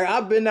 Like,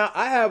 I've been out,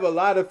 I have a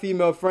lot of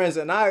female friends,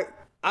 and I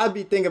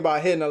be thinking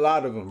about hitting a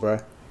lot of them, bro.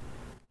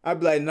 I'd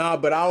be like, nah,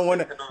 but I don't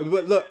want to.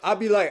 But look, I'd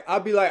be like,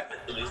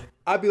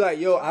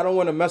 yo, I don't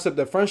want to mess up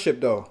the friendship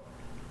though.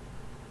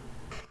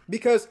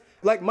 Because,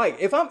 like, Mike,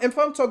 if I'm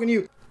talking to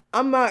you,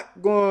 I'm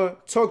not going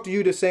to talk to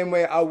you the same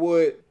way I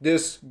would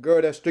this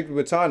girl that's strictly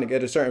platonic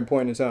at a certain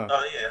point in time.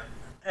 Oh, yeah.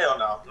 Hell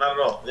no. Not at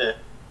all. Yeah.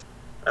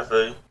 I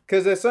feel you.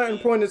 Because at a certain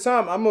point in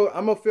time, I'm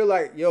gonna feel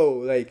like, yo,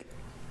 like,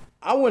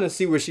 I want to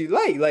see what she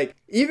like. Like,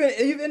 even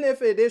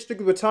if it is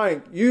strictly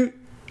platonic,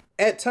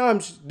 at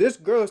times, this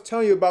girl is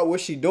telling you about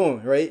what she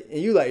doing, right? And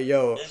you like,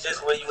 yo. It's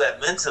just where you at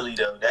mentally,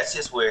 though. That's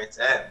just where it's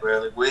at,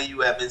 bro. Like, where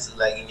you at mentally?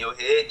 Like, in your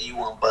head, do you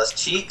want bust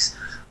cheeks?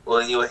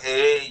 Or in your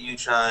head, you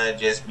trying to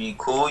just be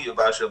cool, you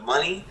about your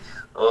money?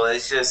 Or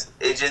it just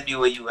be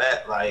where you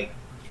at, like,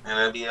 and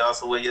it'll be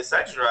also where your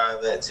sex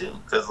drive at, too.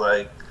 Because,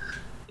 like,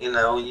 you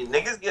know, when you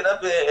niggas get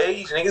up at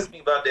age, niggas be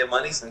about their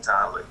money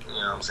sometimes, like, you know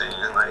what I'm saying?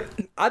 Like,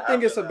 I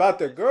think it's about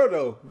the girl,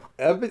 though.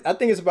 I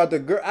think it's about the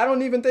girl. I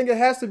don't even think it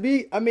has to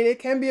be. I mean, it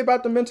can be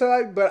about the mental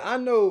life, but I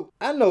know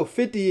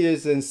 50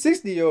 years and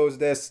 60-year-olds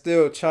that's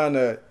still trying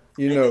to,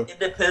 you know. It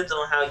depends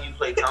on how you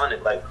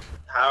platonic. Like,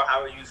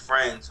 how are you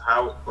friends?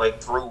 How,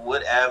 like, through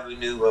what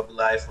avenue of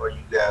life are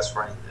you guys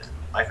friends in?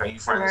 Like, are you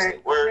friends through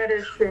work? That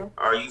is true.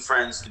 Are you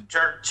friends through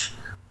church?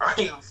 Are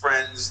you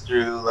friends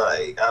through,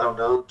 like, I don't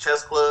know,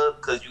 chess club?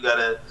 Because you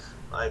gotta,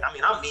 like, I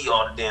mean, I'm me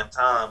all the damn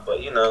time,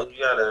 but, you know,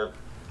 you gotta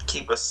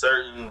keep a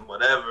certain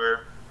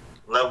whatever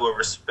level of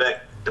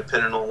respect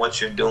depending on what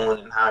you're doing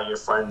and how you're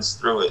friends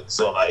through it.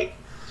 So, like,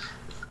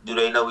 do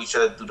they know each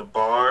other through the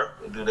bar?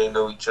 Or do they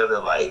know each other,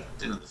 like,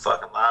 through the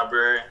fucking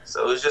library?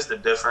 So it's just a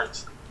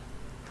difference.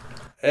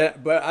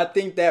 But I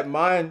think in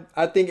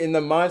the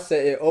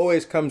mindset, it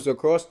always comes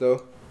across,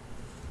 though.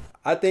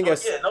 I think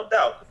it's... Yeah, no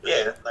doubt.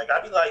 Yeah, like,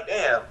 I be like,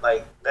 damn,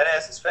 like, that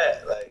ass is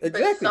fat. Like,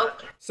 exactly.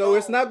 So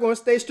it's not going to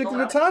stay strictly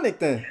platonic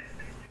then.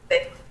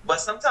 But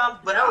sometimes,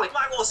 I'm not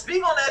going to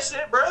speak on that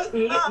shit, bro. Just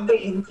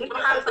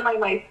because somebody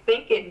might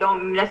think it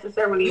don't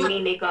necessarily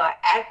mean they going to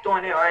act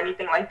on it or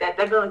anything like that.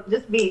 They're going to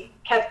just be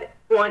kept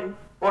on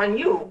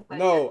you. Like,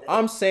 no,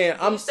 I'm talking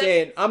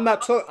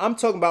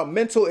about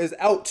mental is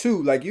out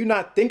too. Like, you're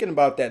not thinking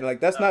about that. Like,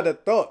 that's not a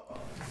thought.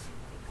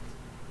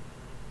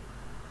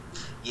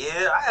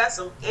 Yeah, I had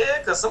some. Yeah,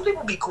 because some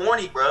people be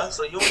corny, bro.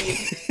 So you don't even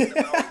think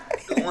about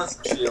doing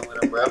some shit with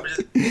them, bro. But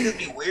just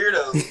be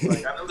weirdos.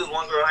 Like, I know this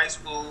one girl in high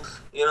school.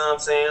 You know what I'm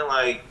saying?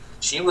 Like,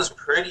 she was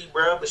pretty,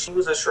 bro, but she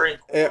was a straight.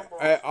 At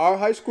our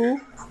high school.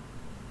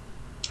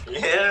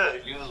 Yeah,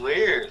 she was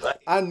weird. Like,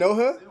 I know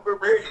her. Super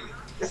pretty.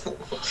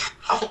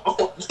 I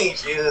don't think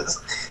she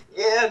was.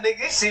 Yeah,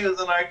 nigga, she was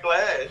in our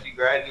class. She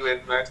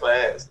graduated from our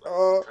class.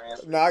 No,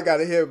 I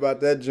gotta hear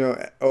about that joint.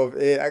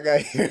 I gotta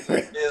hear.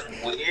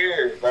 It's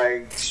weird.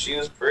 Like, she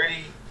was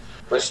pretty,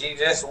 but she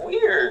just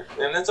weird,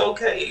 and it's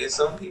okay. There's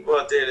some people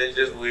out there that's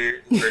just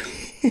weird and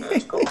pretty.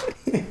 That's cool.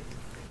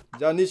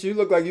 Johnnise, you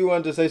look like you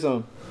wanted to say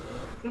something.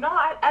 No,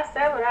 I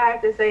said what I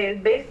have to say. Is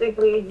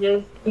basically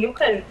just you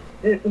can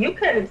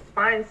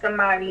find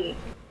somebody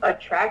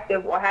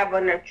attractive or have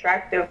an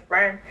attractive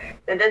friend.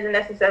 That doesn't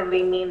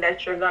necessarily mean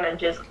that you're gonna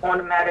just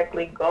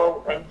automatically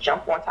go and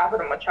jump on top of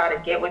them or try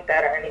to get with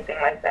that or anything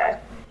like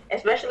that.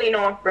 Especially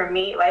knowing for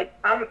me, like,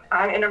 I'm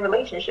in a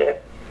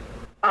relationship.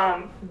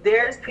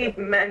 There's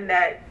men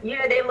that,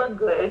 yeah, they look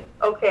good,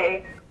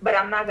 okay, but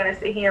I'm not gonna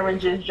sit here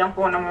and just jump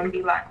on them and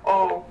be like,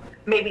 oh,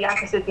 maybe I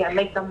can sit there and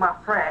make them my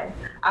friend.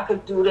 I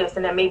could do this,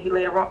 and then maybe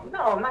later on. No,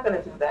 I'm not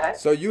gonna do that.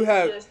 So you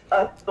have just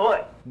a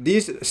thought.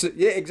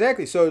 Yeah,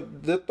 exactly. So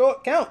the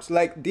thought counts.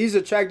 Like, these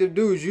attractive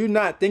dudes, you're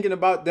not thinking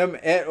about them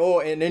at all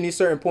at any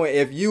certain point.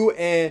 If you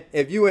and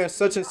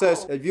such and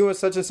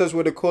such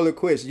were to call it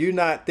quits, you're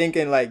not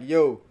thinking like,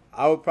 yo,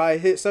 I would probably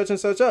hit such and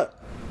such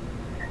up.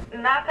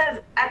 Not because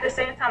at the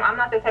same time, I'm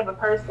not the type of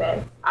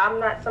person. I'm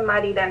not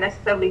somebody that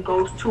necessarily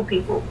goes to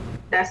people.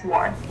 That's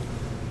one.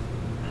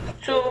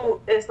 Two,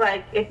 it's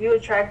like, if you're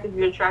attractive,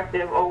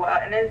 or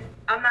what. And then,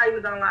 I'm not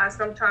even gonna lie,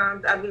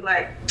 sometimes I'd be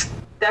like,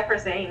 that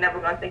person ain't never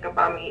gonna think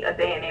about me a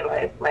day in their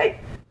life. Like,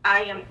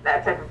 I am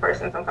that type of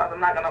person sometimes. I'm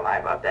not gonna lie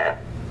about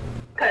that.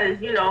 Because,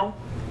 you know,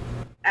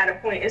 at a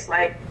point, it's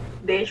like,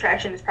 the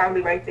attraction is probably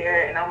right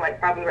there, and I'm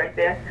like, probably right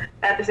there.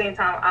 At the same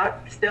time, I'm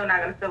still not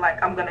gonna feel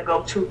like I'm gonna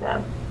go to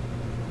them.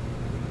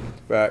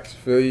 Facts,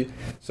 feel you.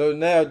 So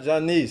now,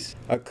 Johnnise,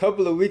 a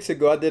couple of weeks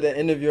ago, I did an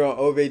interview on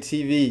OVA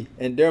TV,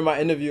 and during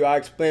my interview, I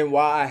explained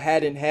why I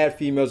hadn't had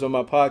females on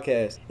my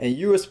podcast, and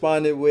you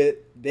responded with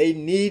they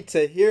need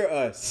to hear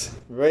us,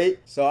 right?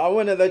 So I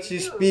want to let you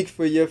speak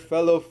for your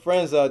fellow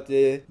friends out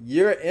there.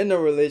 You're in a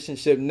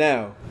relationship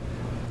now.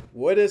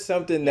 What is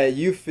something that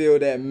you feel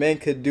that men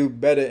could do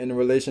better in a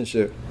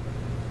relationship?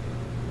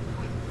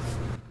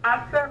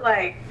 I feel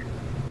like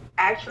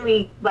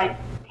actually like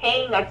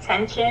paying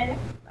attention.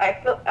 I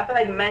feel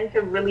like men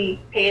could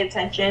really pay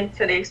attention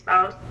to their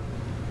spouse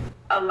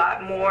a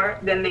lot more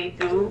than they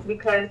do,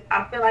 because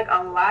I feel like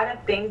a lot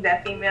of things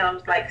that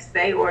females like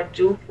say or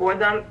do for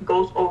them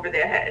goes over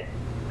their head,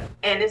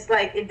 and it's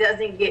like it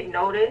doesn't get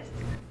noticed,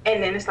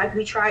 and then it's like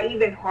we try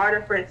even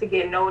harder for it to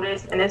get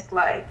noticed, and it's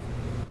like,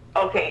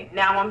 okay,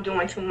 now I'm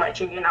doing too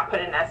much and you're not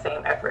putting that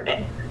same effort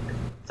in.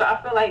 So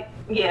I feel like,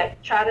 yeah,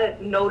 try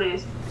to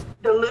notice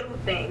the little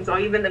things or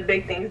even the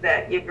big things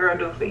that your girl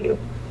do for you.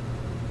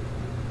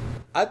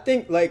 I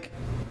think like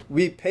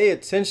we pay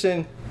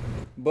attention,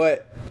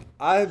 but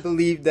I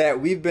believe that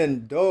we've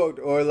been dogged,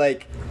 or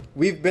like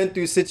we've been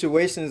through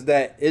situations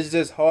that it's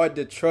just hard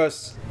to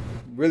trust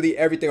really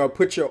everything or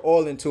put your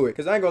all into it.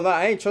 Cause I ain't gonna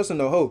lie, I ain't trusting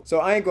no hoe. So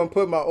I ain't gonna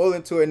put my all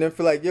into it and then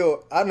feel like,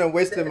 yo, I done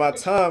wasted my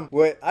time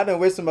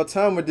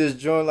with this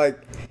joint. Like,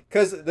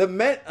 cause the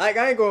men, like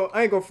I ain't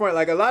gonna front.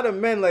 Like a lot of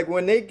men, like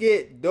when they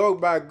get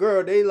dogged by a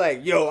girl, they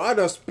like, yo, I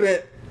done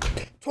spent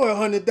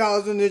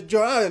 $1,200 on this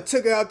joint. I done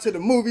took her out to the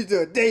movies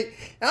to a date.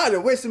 I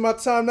done wasted my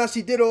time. Now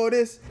she did all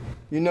this.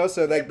 You know,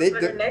 so like for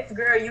the next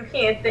girl, you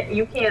can't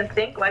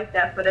think like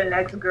that. For the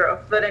next girl,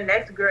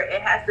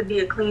 it has to be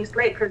a clean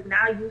slate, because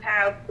now you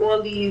have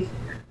all these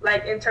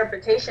like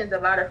interpretations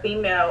about a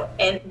female,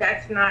 and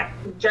that's not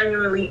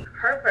genuinely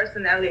her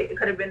personality. It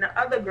could have been the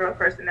other girl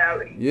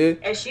personality. Yeah.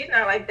 And she's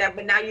not like that,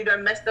 but now you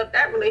done messed up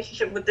that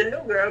relationship with the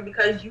new girl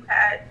because you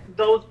had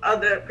those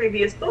other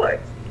previous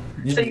thoughts.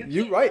 So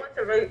you right.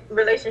 Go into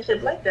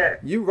relationships like that.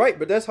 You right,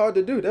 but that's hard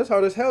to do. That's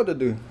hard as hell to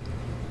do.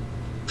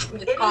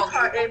 It is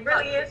hard. It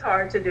really is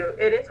hard to do.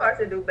 It is hard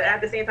to do, but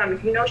at the same time,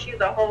 if you know she's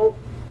a hoe,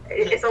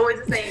 it's always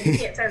the same. You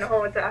can't turn a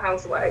hoe into a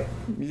housewife.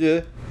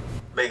 Yeah.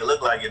 Make it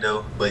look like it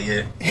though, but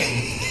yeah.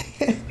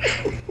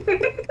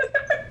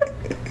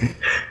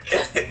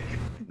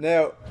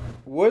 Now,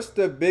 what's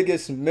the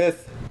biggest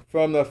myth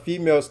from a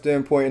female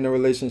standpoint in a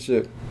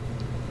relationship?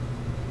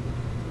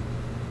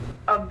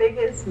 A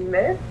biggest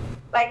myth?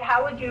 Like,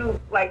 what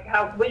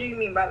do you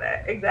mean by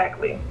that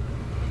exactly?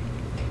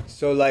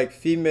 So like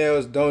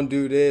females don't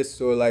do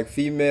this, or like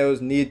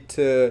females need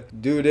to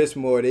do this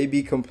more. They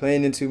be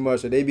complaining too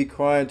much, or they be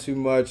crying too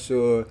much,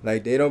 or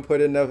like they don't put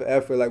enough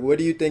effort. Like, what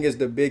do you think is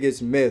the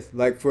biggest myth?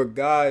 Like for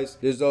guys,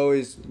 there's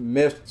always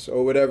myths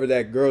or whatever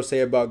that girls say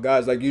about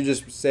guys. Like you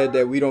just said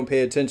that we don't pay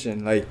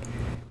attention. Like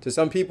to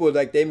some people,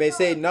 like they may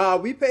say, nah,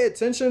 we pay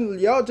attention.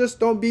 Y'all just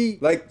don't be,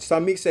 like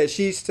Siamek said,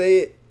 she say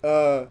it.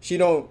 She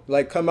don't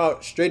like come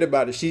out straight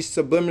about it. She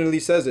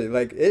subliminally says it.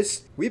 Like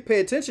we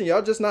pay attention.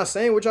 Y'all just not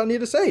saying what y'all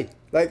need to say.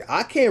 Like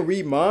I can't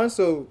read minds,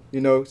 so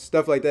you know,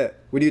 stuff like that.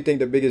 What do you think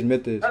the biggest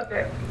myth is?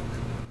 Okay.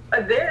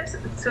 There's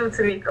two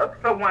to me.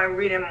 For one,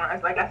 reading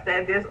minds. Like I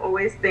said, there's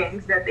always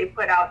things that they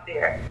put out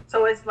there.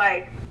 So it's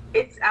like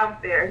it's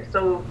out there,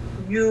 so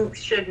you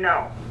should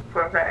know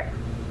for a fact.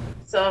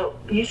 So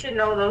you should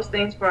know those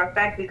things for a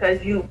fact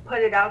because you put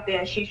it out there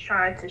and she's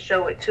trying to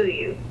show it to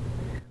you.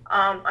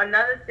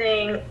 Another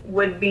thing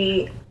would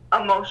be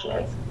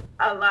emotions.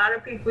 A lot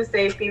of people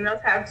say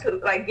females have to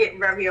like get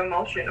very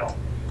emotional.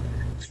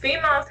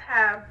 Females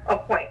have a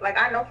point. Like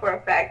I know for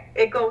a fact,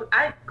 I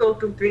go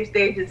through 3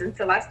 stages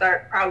until I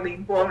start probably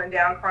boiling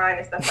down, crying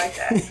and stuff like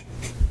that.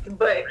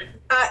 But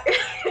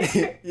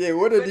yeah,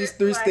 what are these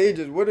 3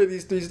 stages? What are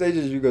these 3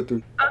 stages you go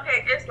through?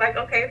 Okay, it's like,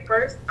 okay,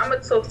 first I'm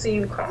gonna talk to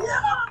you calm,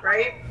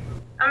 right?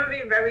 I'm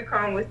gonna be very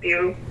calm with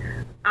you.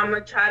 I'm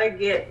going to try to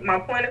get my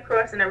point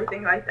across and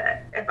everything like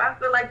that. If I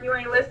feel like you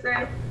ain't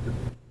listening,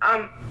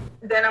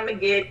 then I'm going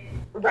to get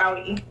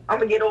rowdy. I'm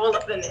going to get all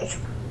up in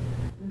this.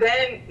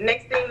 Then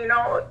next thing you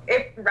know,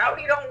 if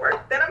rowdy don't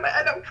work, then I'm going to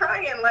end up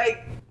crying.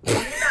 Like, you're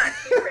not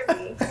hearing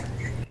me.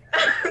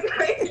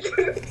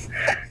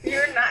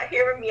 You're not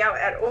hearing me out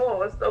at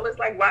all. So it's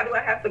like, why do I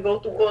have to go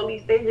through all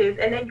these stages?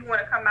 And then you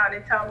want to come out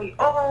and tell me,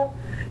 oh,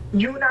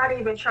 you're not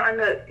even trying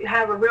to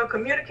have a real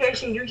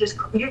communication. You just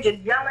yelling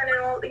and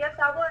all. Yes,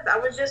 I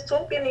was just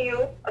talking to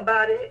you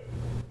about it,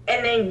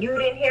 and then you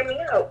didn't hear me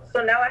out.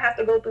 So now I have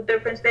to go through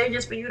different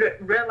stages for you to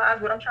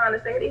realize what I'm trying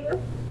to say to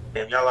you.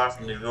 Damn, y'all are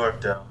from New York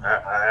though.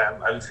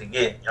 I be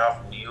forgetting y'all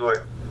from New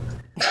York.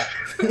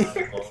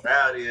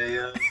 Around here,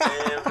 you know what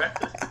I'm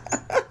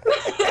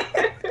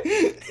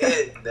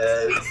saying?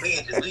 We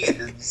can just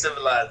be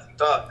civilized and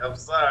talk. I'm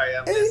sorry,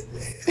 I'm just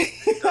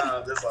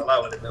that's all I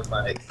would have been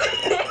like.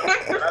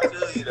 I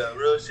feel you though,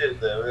 real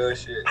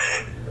shit.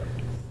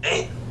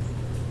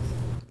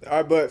 All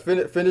right, but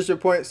finish your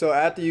point. So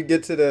after you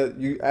get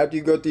to after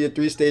you go through your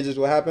 3 stages,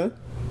 what happened?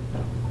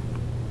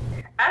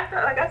 After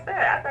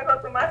I go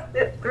through my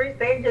 3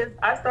 stages,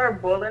 I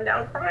start boiling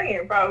down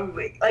crying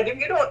probably. Like if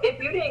you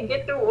didn't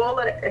get through all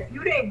of that, if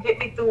you didn't get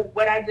me through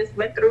what I just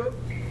went through,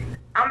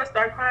 I'm gonna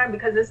start crying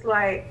because it's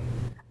like,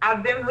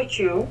 I've been with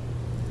you.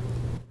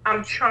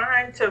 I'm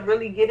trying to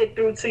really get it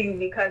through to you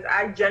because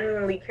I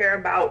genuinely care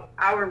about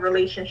our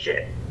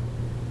relationship.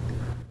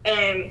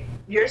 And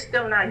you're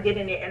still not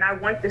getting it, and I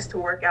want this to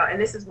work out.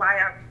 And this is why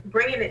I'm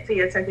bringing it to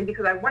your attention,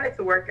 because I want it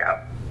to work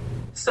out.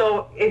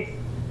 So if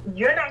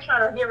you're not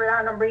trying to hear it out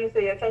and I'm bringing it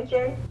to your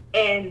attention,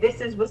 and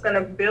this is what's going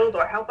to build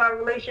or help our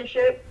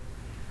relationship,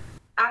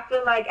 I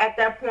feel like at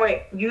that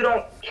point, you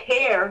don't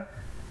care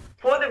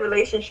for the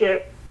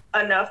relationship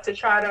enough to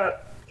try to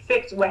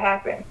fix what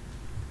happened.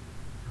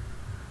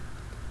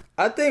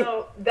 I think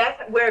so.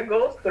 That's where it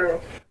goes through.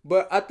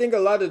 But I think a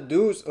lot of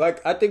dudes,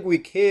 like, I think we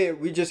care.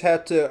 We just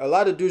have to, a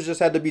lot of dudes just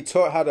had to be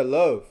taught how to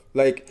love.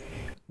 Like,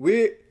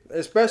 we,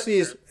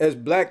 especially as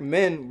black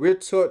men, we're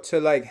taught to,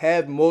 like,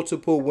 have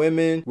multiple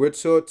women. We're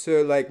taught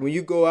to, like, when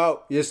you go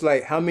out, it's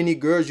like, how many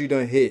girls you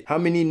done hit? How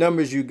many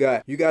numbers you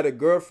got? You got a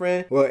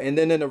girlfriend? Well, and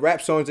then in the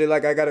rap songs, they're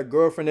like, I got a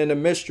girlfriend and a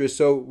mistress.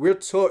 So we're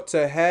taught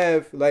to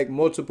have, like,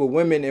 multiple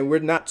women, and we're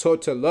not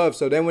taught to love.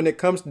 So then when it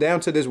comes down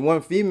to this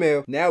one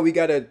female, now we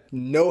got to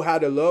know how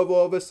to love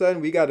all of a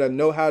sudden. We got to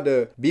know how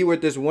to be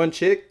with this one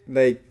chick.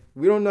 Like,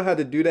 we don't know how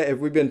to do that if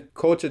we've been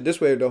cultured this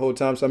way the whole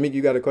time. So, I mean,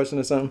 you got a question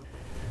or something?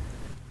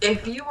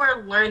 If you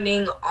were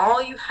learning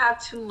all you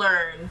have to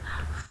learn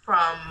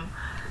from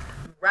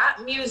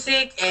rap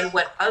music and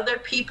what other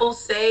people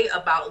say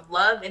about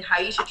love and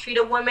how you should treat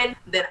a woman,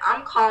 then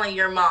I'm calling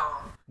your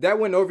mom. That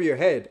went over your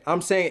head.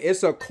 I'm saying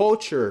it's a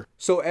culture.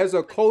 So as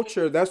a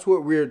culture, that's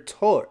what we're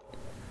taught.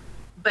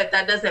 But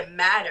that doesn't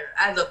matter.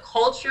 As a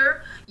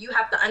culture, you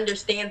have to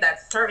understand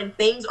that certain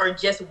things are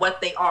just what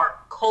they are.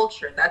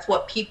 Culture. That's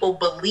what people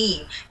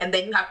believe. And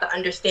then you have to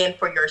understand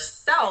for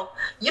yourself.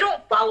 You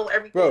don't follow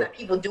everything that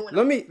people do.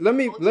 Let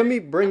me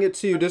bring it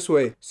to you this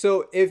way.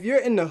 So if you're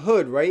in the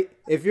hood, right?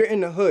 If you're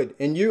in the hood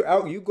and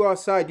you go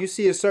outside, you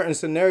see a certain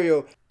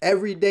scenario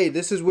every day.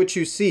 This is what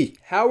you see.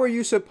 How are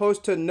you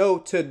supposed to know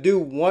to do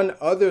one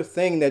other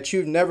thing that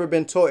you've never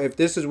been taught if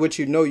this is what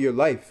you know your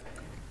life?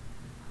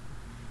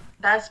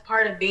 That's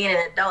part of being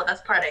an adult.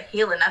 That's part of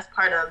healing. That's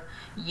part of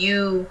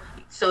you.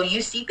 So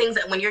you see things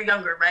that when you're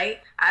younger, right?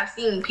 I've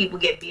seen people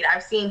get beat.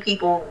 I've seen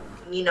people,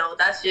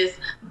 that's just,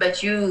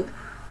 but you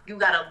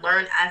got to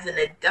learn as an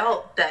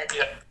adult that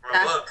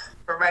that's the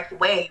correct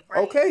way.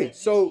 Right? Okay,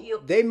 so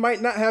they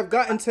might not have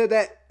gotten to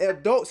that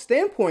adult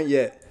standpoint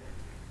yet.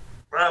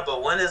 Right,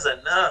 but when is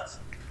enough?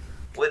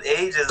 What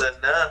age is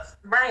enough?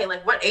 Right,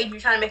 like what age are you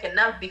trying to make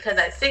enough? Because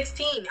at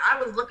 16,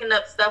 I was looking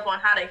up stuff on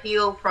how to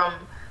heal from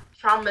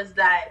traumas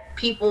that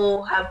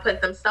people have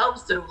put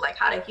themselves through, like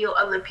how to heal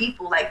other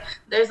people. Like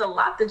there's a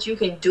lot that you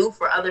can do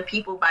for other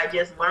people by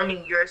just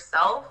learning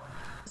yourself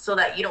so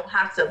that you don't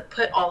have to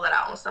put all that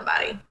out on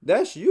somebody.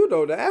 That's you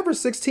though. The average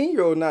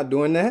 16-year-old not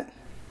doing that.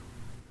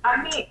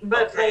 I mean,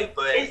 but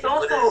it's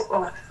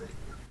also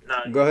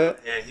go ahead.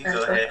 Yeah, you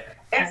go ahead.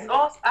 It's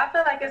also, I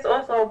feel like it's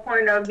also a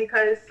point of,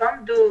 because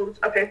some dudes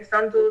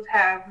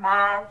have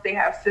moms, they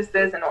have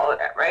sisters and all of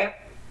that, right?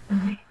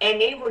 Mm-hmm. And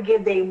they will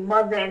give their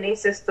mother and their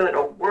sister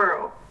the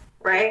world,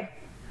 right?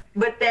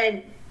 But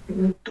then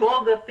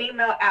dog a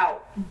female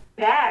out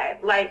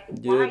bad. Like,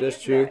 yeah,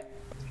 that's true.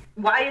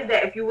 Why is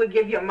that? If you would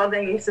give your mother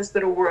and your sister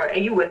the world,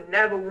 and you would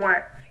never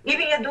want,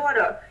 even your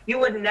daughter, you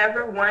would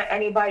never want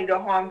anybody to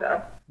harm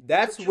them.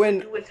 That's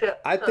when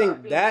I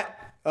think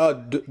that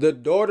the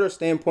daughter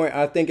standpoint,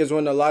 I think, is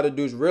when a lot of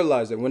dudes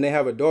realize it. When they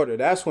have a daughter,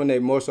 that's when they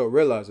more so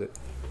realize it.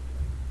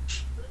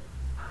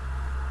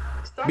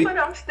 Some of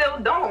them still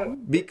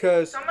don't.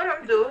 Because some of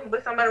them do,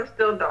 but some of them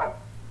still don't.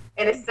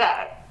 And it's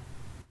sad.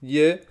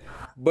 Yeah.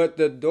 But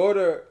the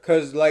daughter,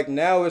 because like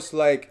now it's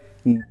like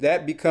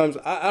that becomes,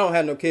 I don't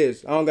have no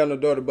kids. I don't got no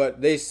daughter,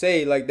 but they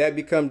say like that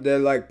becomes their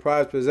like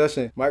prized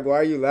possession. Mike, why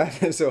are you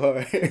laughing so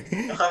hard?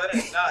 No,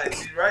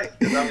 she's right.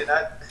 I mean,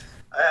 I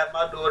have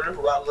my daughter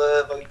who I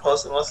love. I be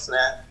posting on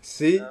Snap.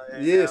 See?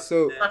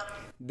 So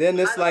then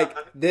it's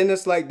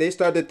like they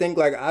start to think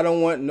like, I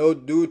don't want no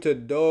dude to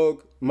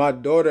dog my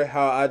daughter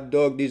how I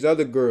dog these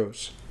other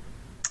girls.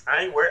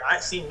 I ain't worried.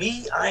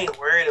 I ain't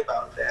worried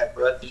about that,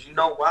 bro. Cause you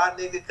know why,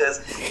 nigga?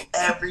 Cause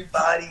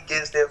everybody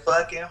gets their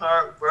fucking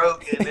heart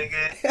broken,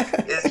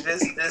 nigga. It's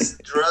just this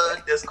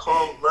drug that's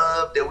called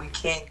love that we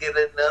can't get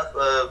enough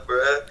of,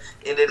 bro.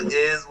 And it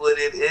is what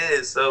it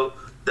is. So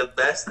the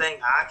best thing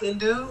I can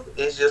do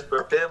is just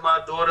prepare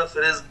my daughter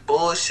for this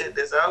bullshit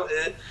that's out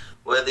here.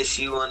 Whether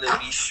she want to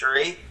be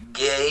straight,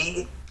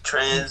 gay,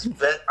 trans,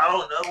 I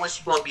don't know. When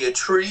she want to be a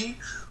tree.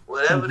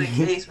 Whatever the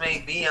case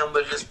may be, I'm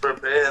going to just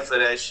prepare for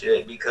that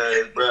shit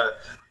because, bro,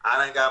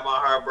 I done got my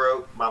heart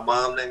broke. My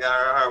mom done got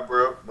her heart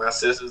broke. My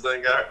sisters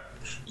done got her.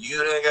 You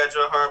done got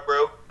your heart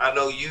broke. I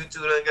know you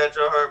two done got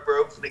your heart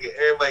broke. Nigga,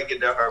 everybody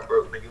get their heart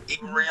broke. Nigga,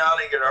 even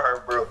Rihanna get her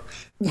heart broke.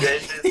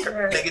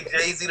 Nigga,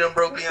 Jay-Z done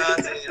broke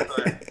Beyonce's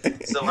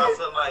heart. So I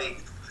feel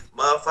like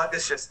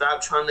motherfuckers should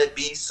stop trying to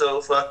be so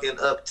fucking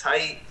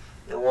uptight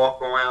and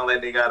walk around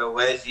like they got a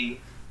wedgie.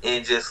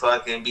 And just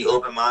fucking be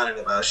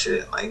open-minded about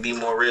shit. Like, be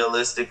more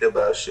realistic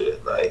about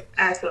shit. Like,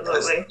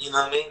 absolutely. You know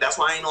what I mean? That's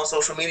why I ain't on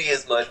social media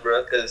as much,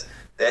 bro. Because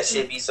that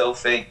shit be so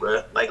fake,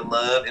 bro. Like,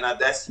 love. And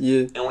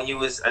And when you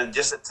was,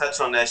 just to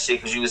touch on that shit,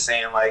 because you was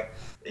saying, like,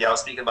 y'all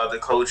speaking about the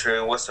culture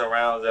and what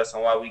surrounds us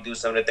and why we do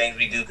some of the things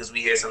we do because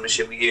we hear some of the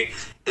shit we hear.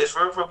 It's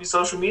from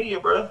social media,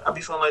 bro. I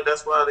be feeling like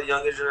that's why the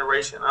younger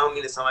generation. I don't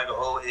mean to sound like an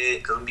old head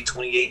because I'm gonna be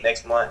 28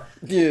 next month.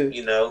 Yeah.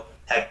 You know,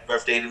 happy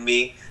birthday to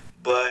me.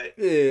 But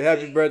yeah,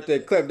 happy birthday.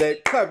 Clap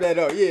that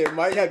up. Yeah,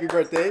 Mike, happy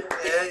birthday.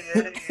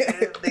 Yeah.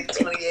 Nigga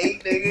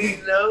 28, nigga,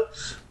 you know.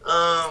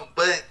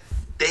 But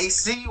they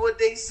see what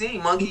they see.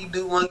 Monkey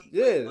do monkey.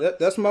 Yeah,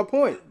 that's my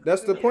point.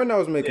 That's the point I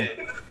was making.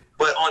 Yeah.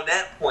 But on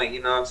that point,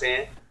 you know what I'm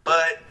saying?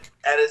 But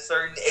at a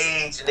certain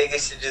age,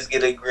 niggas should just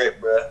get a grip,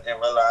 bro,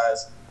 and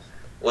realize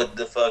what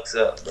the fuck's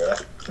up, bro.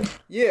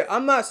 Yeah,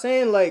 I'm not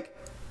saying like.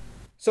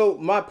 So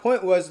my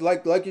point was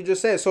like you just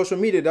said, social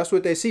media, that's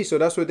what they see, so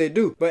that's what they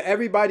do. But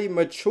everybody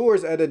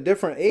matures at a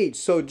different age.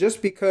 So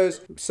just because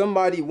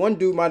one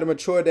dude might have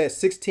matured at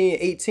 16,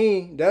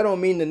 18, that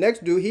don't mean the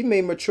next dude, he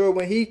may mature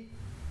when he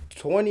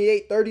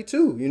 28,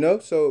 32, you know?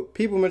 So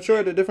people mature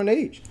at a different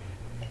age.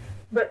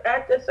 But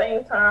at the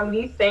same time,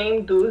 these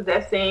same dudes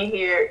that's sitting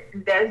here,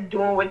 that's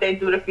doing what they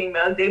do to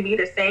females, they be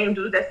the same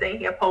dudes that's sitting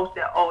here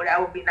posting, oh, that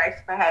would be nice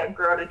if I had a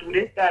girl to do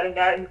this, that, and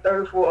that, and the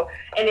third, fourth.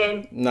 And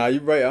then... Nah,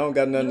 you're right. I don't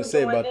got nothing to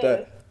say about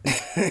that.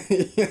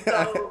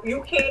 Yeah. So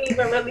you can't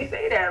even really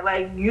say that.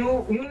 Like,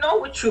 you know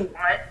what you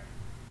want,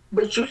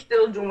 but you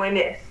still doing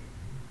this.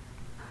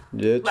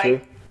 Yeah, true.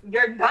 Like,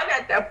 you're done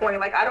at that point.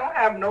 Like, I don't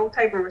have no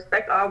type of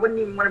respect. I wouldn't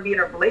even want to be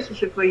in a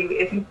relationship with you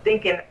if you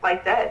thinking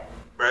like that.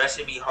 Bro, that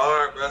shit be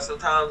hard, bro.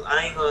 Sometimes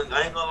I ain't gonna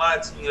lie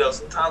to you though.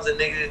 Sometimes a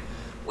nigga,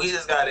 we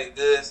just got it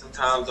good.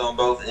 Sometimes on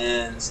both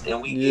ends,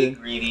 and we get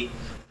greedy.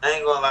 I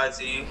ain't gonna lie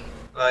to you.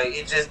 Like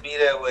it just be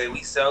that way.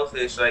 We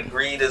selfish. Like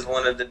greed is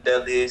one of the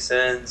deadliest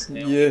sins. And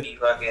we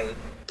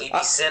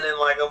be sinning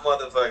like a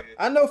motherfucker.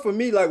 I know for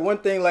me, like one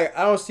thing, like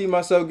I don't see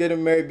myself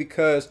getting married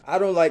because I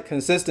don't like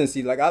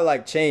consistency. Like I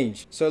like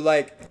change. So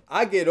like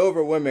I get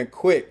over women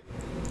quick.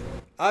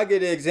 I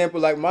get an example,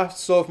 like my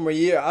sophomore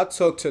year, I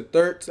talked to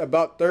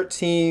about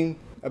 13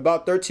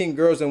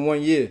 girls in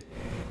 1 year.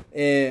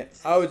 And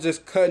I was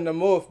just cutting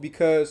them off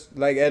because,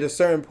 like, at a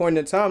certain point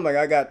in time, like,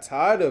 I got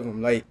tired of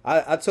them. Like,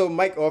 I told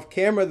Mike off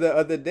camera the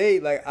other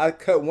day, like, I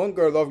cut one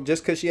girl off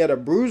just because she had a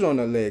bruise on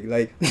her leg.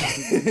 Like,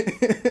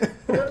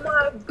 oh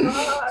my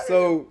God.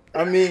 So,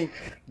 I mean,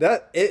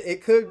 that,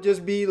 it could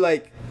just be,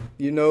 like,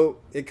 you know,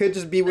 it could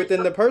just be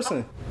within the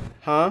person.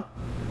 Huh?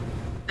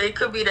 It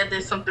could be that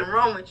there's something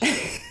wrong with you.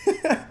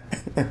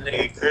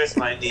 Nigga, Chris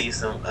might need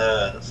some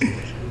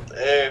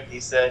therapy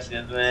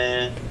sessions,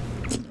 man.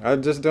 I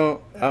just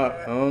don't. I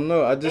don't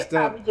know. I just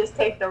don't. Probably just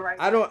take the right.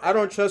 I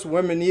don't trust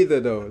women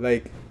either, though.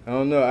 Like I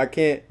don't know. I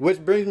can't.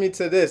 Which brings me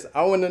to this.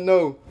 I want to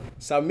know.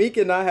 Siamek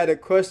and I had a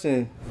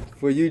question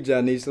for you,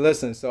 Johnnise.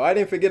 Listen. So I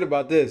didn't forget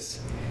about this.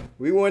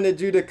 We wanted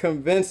you to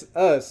convince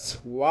us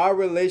why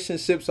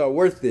relationships are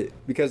worth it.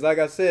 Because, like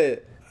I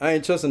said, I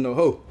ain't trusting no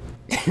hoe.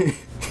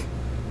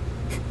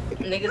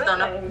 Niggas don't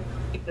know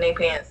keep their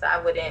pants.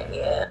 I wouldn't.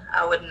 Yeah,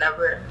 I would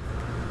never.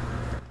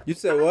 You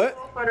said what?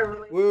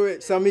 Wait,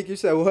 Siamek, you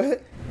said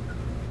what?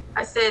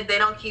 I said they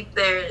don't keep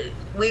their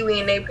wee-wee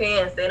in their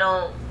pants. They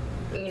don't,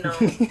 you know.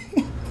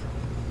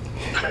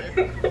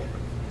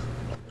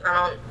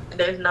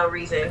 There's no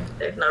reason.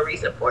 There's no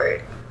reason for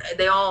it.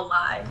 They all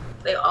lie.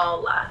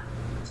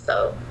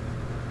 So,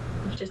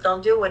 just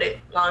don't deal with it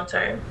long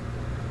term.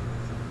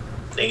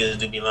 Niggas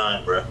do be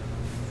lying, bro.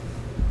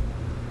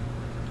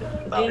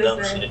 About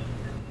dumb shit.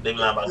 They be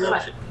lying about dumb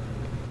shit.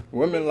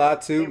 Women lie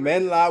too.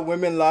 Men lie,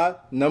 women lie.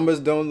 Numbers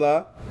don't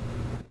lie.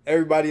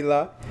 Everybody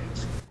lie.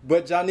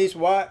 But Johnnise,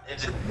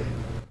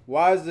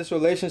 why is this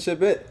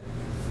relationship it?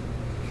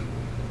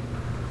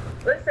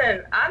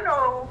 Listen, I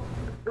know,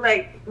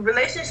 like,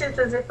 relationships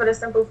is it for the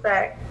simple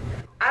fact,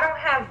 I don't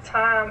have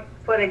time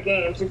for the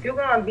games. If you're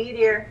gonna be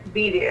there,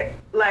 be there.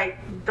 Like,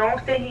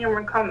 don't sit here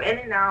and come in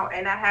and out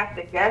and I have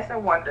to guess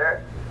and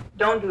wonder.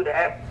 Don't do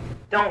that.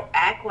 Don't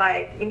act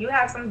like, and you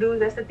have some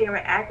dudes that sit there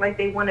and act like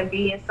they want to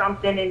be in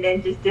something and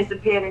then just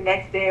disappear the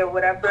next day or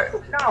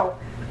whatever. No,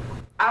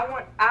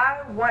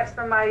 I want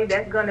somebody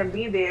that's gonna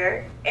be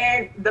there.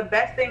 And the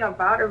best thing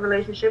about a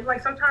relationship,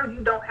 like sometimes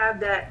you don't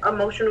have that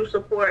emotional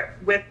support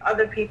with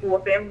other people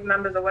or family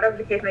members or whatever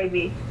the case may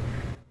be.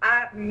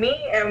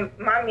 Me and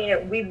my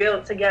man, we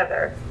build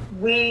together.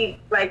 We,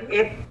 like,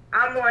 if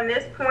I'm on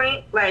this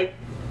point, like,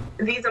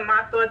 these are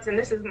my thoughts and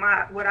this is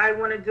what I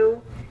want to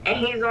do, and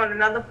he's on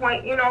another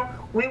point, you know,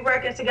 we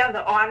working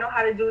together. Oh, I know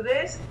how to do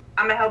this,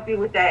 I'm gonna help you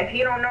with that. If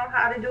he don't know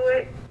how to do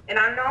it and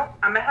I know,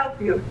 I'm gonna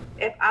help you.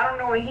 If I don't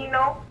know and he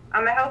know,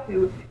 I'm gonna help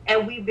you.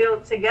 And we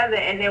build together,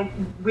 and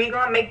then we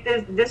gonna make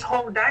this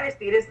whole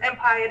dynasty, this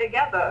empire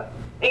together.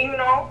 And you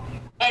know,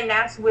 and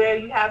that's where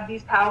you have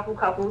these powerful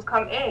couples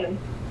come in.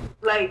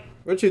 Like,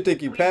 what you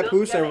think, you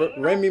Papoose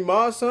and Remy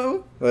Ma or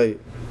something? Like,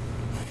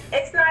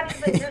 it's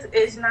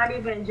not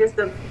even just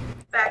the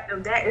fact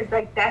of that. It's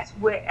like that's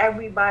what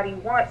everybody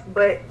wants,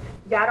 but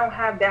y'all don't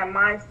have that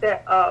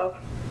mindset of,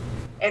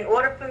 in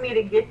order for me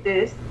to get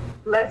this,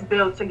 let's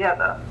build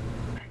together.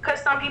 Because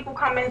some people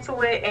come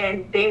into it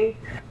and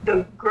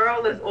the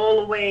girl is all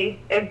the way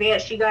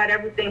advanced, she got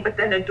everything, but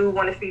then the dude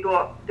want to feed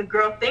off. The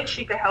girl thinks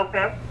she could help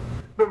him,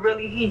 but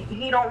really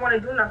he don't want to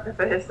do nothing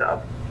for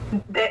himself.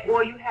 That,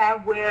 or you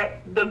have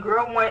where the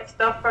girl wants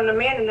stuff from the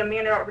man and the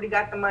man already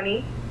got the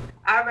money.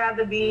 I'd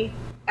rather be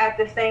at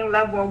the same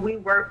level and we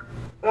work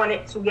on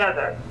it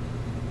together.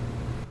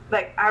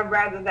 Like, I'd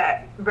rather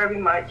that very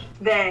much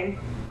than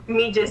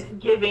me just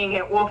giving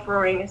and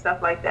offering and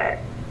stuff like that.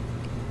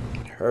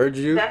 Heard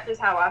you. That's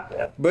just how I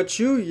feel. But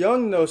you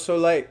young though, so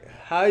like,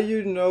 how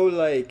you know,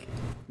 like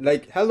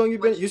how long you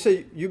been? You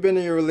say you been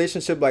in your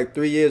relationship like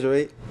 3 years,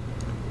 right?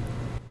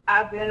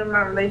 I've been in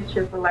my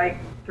relationship for like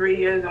 3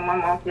 years and 1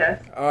 month,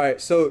 yes. All right,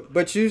 so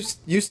but you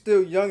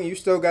still young and you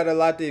still got a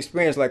lot to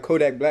experience, like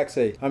Kodak Black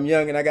say. I'm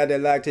young and I got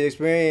that lot to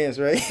experience,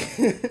 right?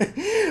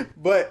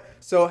 But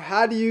so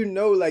how do you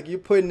know, like, you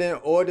putting in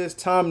all this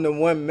time to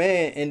one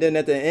man and then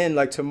at the end,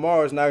 like,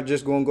 tomorrow's not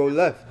just gonna go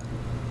left?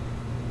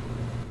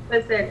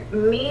 Listen,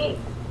 me,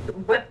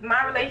 with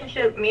my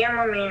relationship, me and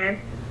my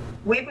man,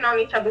 we've known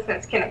each other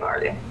since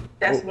kindergarten.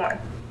 That's one.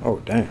 Oh,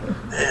 damn.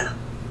 Yeah.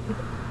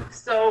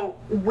 So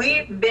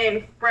we've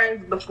been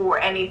friends before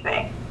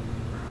anything.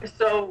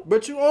 So.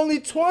 But you only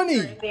 20.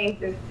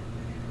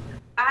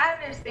 I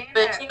understand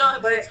But that. you know,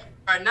 but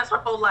that's her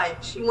whole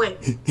life. She went.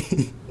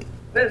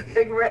 that's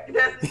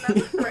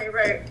another story,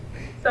 right?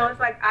 So it's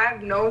like,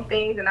 I've known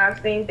things and I've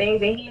seen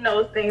things, and he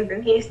knows things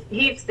and he's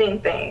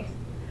seen things.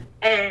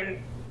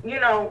 And, you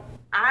know,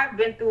 I've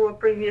been through a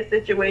previous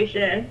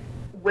situation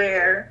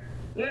where,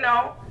 you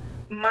know,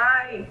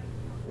 my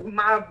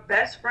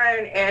best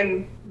friend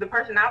and the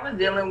person I was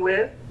dealing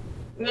with,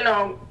 you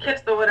know,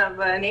 kissed or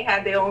whatever, and they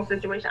had their own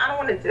situation. I don't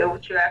want to deal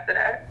with you after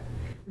that.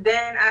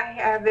 Then I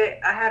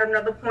had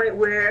another point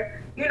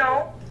where, you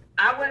know,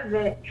 I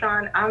wasn't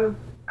trying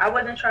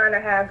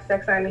to have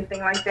sex or anything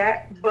like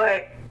that,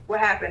 but what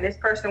happened? This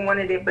person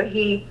wanted it, but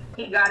he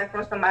got it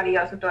from somebody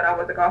else and thought I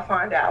wasn't gonna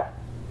find out.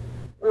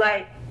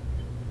 Like,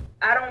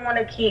 I don't want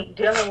to keep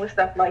dealing with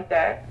stuff like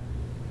that.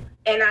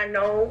 And I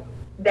know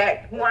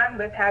that who I'm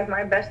with has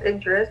my best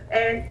interest,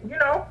 and, you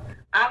know,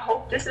 I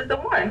hope this is the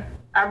one.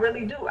 I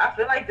really do. I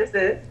feel like this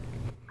is.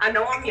 I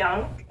know I'm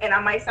young, and I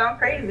might sound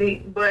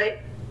crazy, but,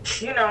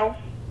 you know,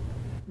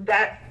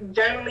 that's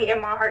genuinely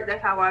in my heart,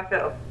 that's how I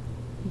feel.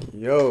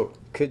 Yo,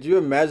 could you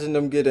imagine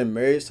them getting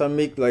married,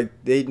 Siamek? Like,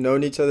 they've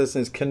known each other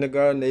since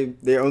kindergarten.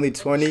 They're only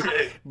 20.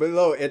 But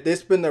look, if they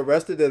spend the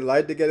rest of their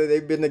life together,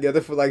 they've been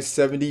together for like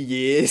 70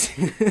 years.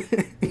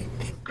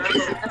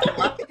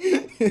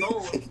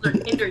 They're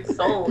kindred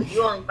souls.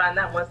 You only find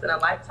that once in a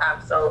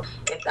lifetime. So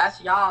if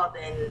that's y'all,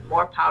 then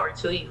more power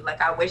to you.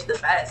 Like, I wish the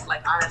best.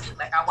 Like, honestly,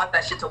 like, I want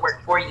that shit to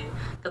work for you,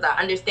 because I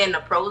understand the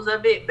pros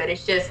of it, but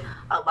it's just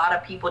a lot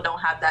of people don't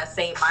have that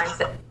same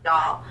mindset as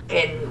y'all.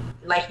 And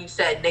like you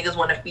said, niggas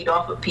want to feed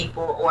off of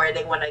people, or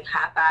they want to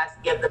half-ass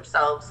give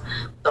themselves.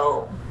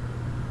 So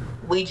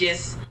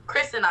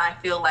Chris and I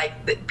feel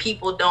like that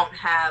people don't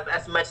have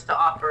as much to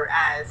offer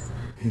as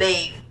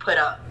they put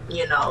up,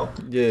 you know.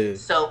 Yeah.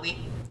 So we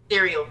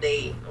serial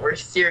date or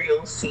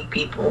serial see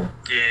people.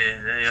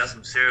 Yeah, they got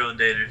some serial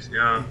daters, you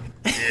know.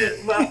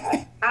 Yeah.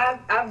 Well,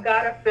 I've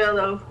got a feel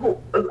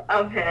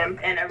of him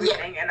and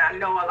everything, and I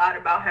know a lot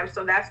about him,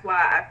 so that's why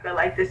I feel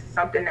like this is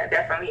something that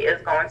definitely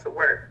is going to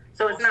work.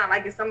 So it's not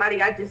like it's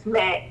somebody I just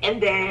met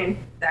and then,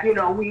 you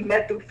know, we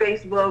met through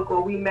Facebook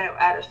or we met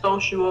at a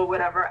social or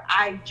whatever.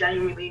 I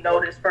genuinely know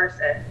this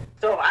person,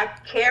 so I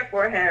care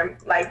for him,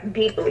 like,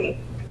 deeply,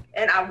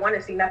 and I want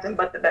to see nothing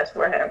but the best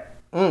for him.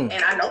 And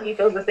I know he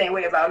feels the same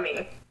way about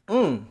me.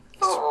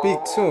 Speak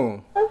to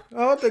him.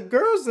 Oh, the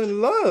girl's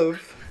in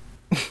love.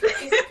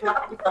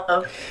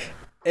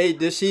 Hey,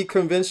 did she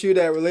convince you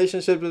that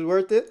relationship is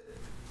worth it?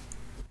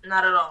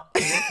 Not at all.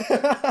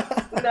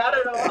 Not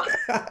at all.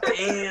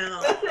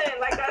 Damn. Listen,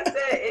 like I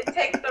said, it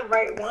takes the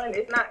right one.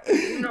 It's not,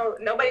 you know,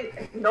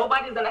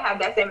 nobody's gonna have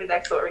that same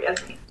exact story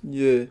as me.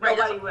 Yeah.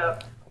 Nobody will.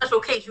 Special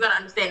case, you gotta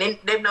understand.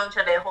 They've known each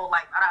other their whole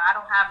life. I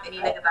don't have any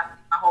niggas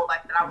my whole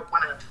life that I would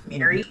want to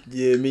marry.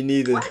 Yeah, me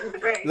neither.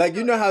 Like,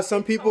 you know how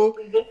some people,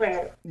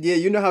 yeah,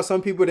 you know how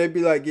some people, they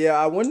be like, yeah,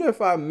 I wonder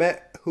if I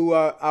met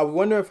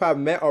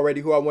already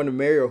who I want to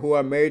marry or who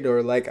I married,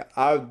 or like,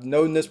 I've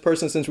known this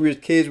person since we were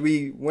kids,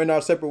 we went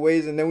our separate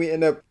ways and then we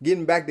end up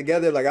getting back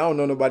together. Like, I don't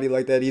know nobody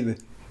like that either.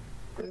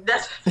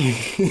 That's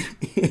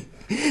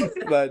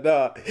Like,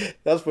 nah,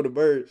 that's for the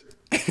birds.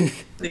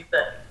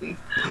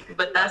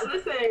 But that's,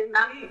 listen,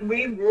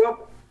 we grew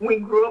up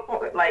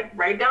like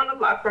right down the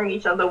block from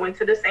each other, went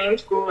to the same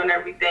school and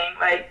everything.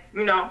 Like,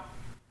 you know,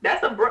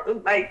 that's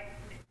like,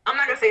 I'm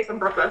not gonna say it's a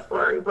Brooklyn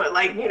story, but,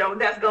 like, you know,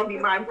 that's gonna be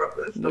my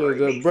Brooklyn story.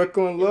 Yeah, the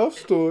Brooklyn love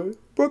story.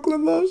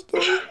 Brooklyn love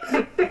story.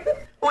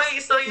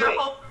 Wait, so your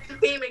whole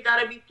team, it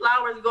gotta be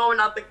flowers going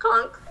out the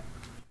conch?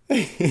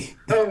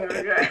 Oh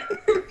my god.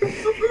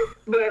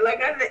 But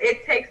like I said,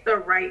 it takes the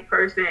right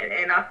person,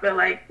 and I feel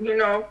like, you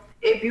know,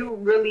 if you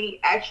really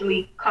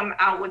actually come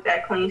out with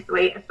that clean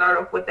slate and start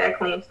off with that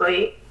clean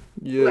slate,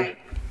 Yeah. like,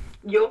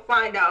 you'll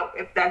find out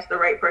if that's the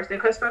right person,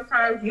 because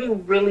sometimes you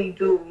really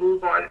do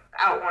lose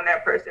out on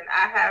that person.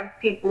 I have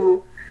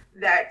people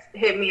that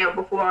hit me up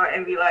before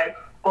and be like,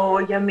 oh,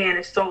 your man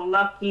is so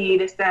lucky,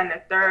 this, that, and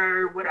the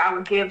third, what I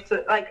would give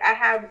to, like, I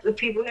have the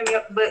people hit me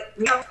up, but,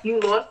 you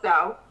lost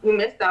out, you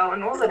missed out,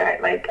 and all of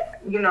that, like,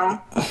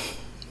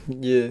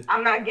 Yeah.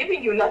 I'm not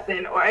giving you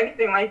nothing or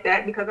anything like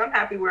that because I'm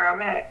happy where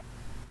I'm at.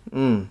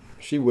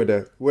 She where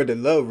the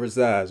love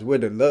resides, where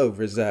the love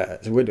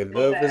resides, where the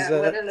love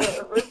resides.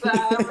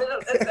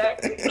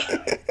 Exactly.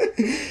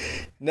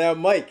 Now,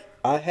 Mike,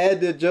 I had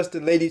to address the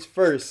ladies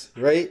first,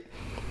 right?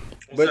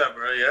 What's up,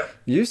 bro? Yeah.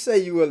 You say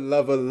you a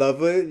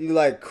lover. You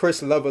like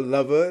Chris lover.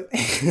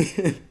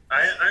 I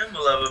am a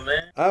lover,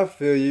 man. I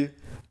feel you.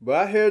 But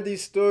I hear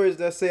these stories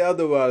that say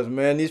otherwise,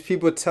 man. These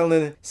people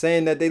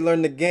saying that they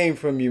learned the game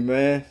from you,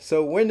 man.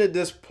 So when did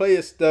this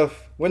player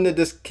stuff, when did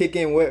this kick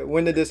in?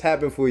 When did this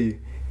happen for you?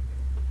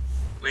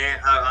 Man,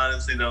 I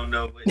honestly don't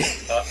know what you're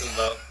talking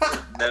about.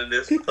 None of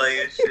this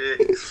player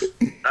shit.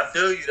 I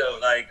feel you though.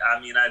 Like, I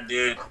mean, I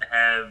did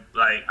have,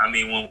 like, I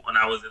mean, when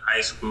I was in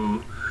high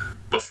school,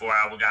 before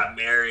I got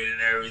married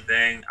and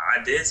everything,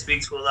 I did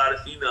speak to a lot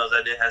of females.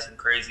 I did have some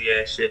crazy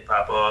ass shit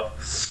pop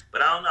off.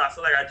 But I don't know. I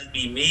feel like I just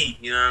be me.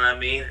 You know what I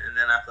mean? And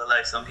then I feel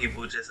like some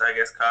people just, I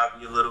guess,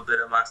 copy a little bit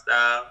of my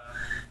style.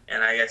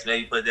 And I guess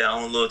maybe put their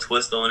own little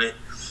twist on it.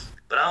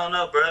 But I don't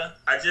know, bro.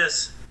 I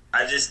just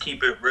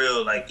keep it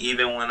real. Like,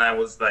 even when I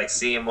was, like,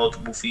 seeing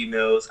multiple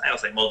females, I don't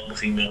say multiple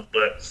females,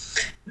 but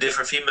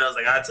different females,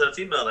 like, I tell the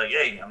female, like,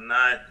 hey, I'm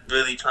not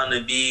really trying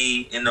to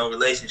be in no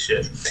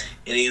relationship.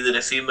 And either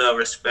the female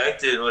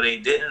respected or they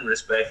didn't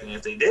respect it. And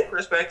if they didn't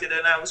respect it,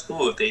 then that was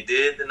cool. If they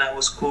did, then that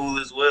was cool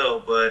as well.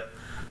 But,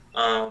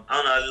 I don't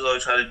know, I just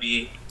always try to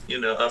be,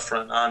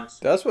 upfront,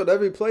 honest. That's what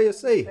every player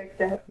say.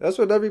 That's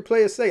what every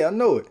player say. I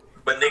know it.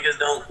 But niggas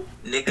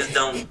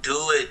don't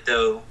do it,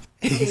 though.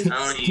 I'm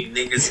telling you,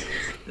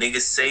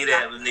 niggas say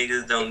that, but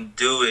niggas don't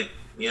do it.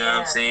 You know what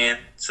I'm saying?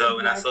 So,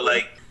 and I feel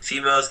like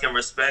females can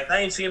respect, not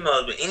even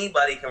females, but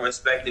anybody can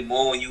respect it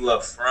more when you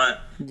up front.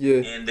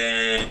 Yeah. And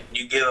then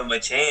you give them a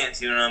chance,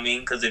 you know what I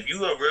mean? Because if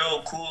you a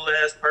real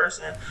cool-ass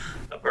person,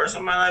 a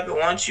person might not even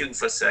want you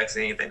for sex or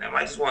anything. They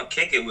might just want to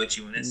kick it with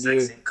you, and then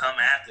sex can come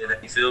after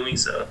that. You feel me?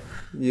 So,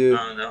 yeah.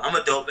 I don't know. I'm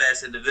a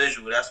dope-ass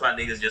individual. That's why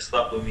niggas just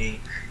fuck with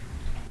me,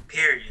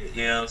 period.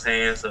 You know what I'm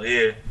saying? So,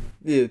 yeah.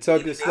 Yeah,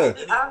 talk your stuff.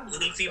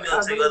 Any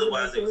female say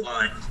otherwise, they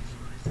lying.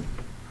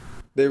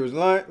 They was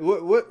lying.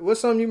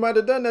 What's something you might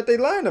have done that they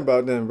lying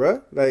about then,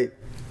 bro? Like,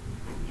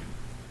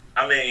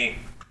 I mean,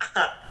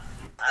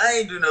 I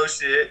ain't do no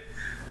shit.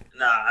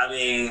 Nah, I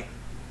mean,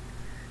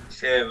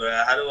 shit,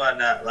 bro. How do I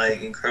not,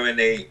 like,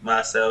 incriminate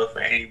myself or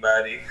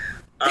anybody?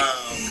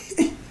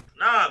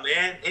 Nah,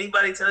 man.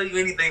 Anybody tell you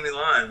anything, they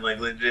lying.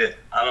 Like, legit.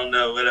 I don't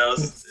know what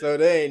else. So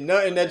there ain't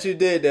nothing that you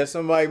did that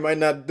somebody might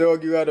not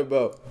dog you out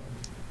about.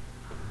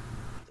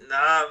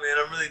 Nah, man,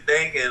 I'm really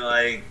thinking,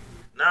 like,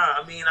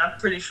 I mean, I'm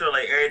pretty sure,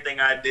 like, everything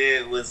I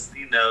did was,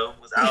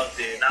 was out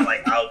there. Not,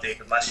 like, out there,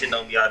 because my shit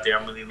don't be out there.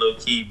 I'm really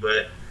low-key,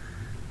 but,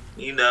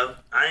 I ain't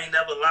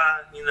never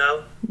lied,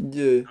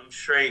 Yeah. I'm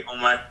straight on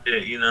my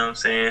shit, you know what I'm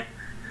saying?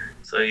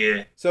 So,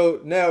 yeah.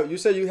 So, now, you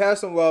said you have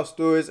some wild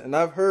stories, and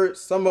I've heard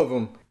some of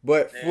them.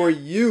 But for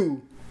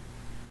you,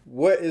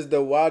 what is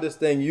the wildest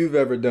thing you've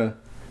ever done?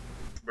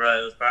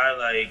 Bro, it was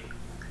probably, like,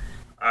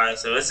 alright,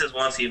 so this is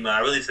one female. I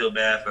really feel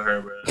bad for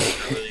her, bro.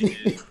 I really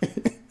do.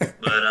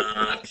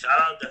 But shout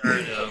out to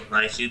her though.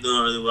 Like, she's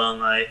doing really well in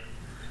life.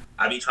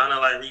 I be trying to,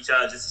 like, reach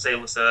out just to say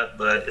what's up,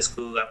 but it's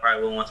cool. I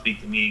probably won't want to speak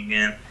to me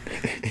again.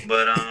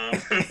 But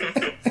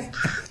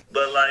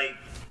but like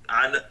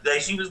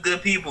she was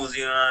good peoples,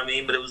 you know what I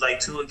mean? But it was like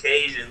 2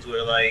 occasions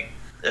where, like,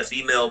 a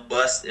female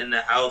bust in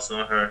the house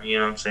on her, you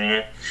know what I'm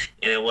saying?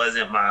 And it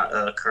wasn't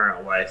my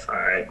current wife, all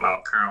right? My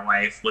current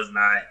wife was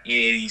not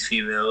any of these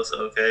females,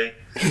 okay?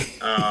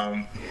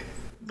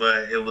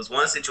 But it was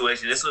one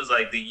situation. This was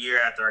like the year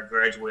after I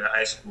graduated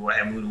high school. I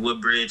had moved to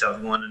Woodbridge. I was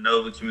going to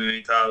Nova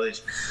Community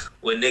College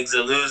with Nick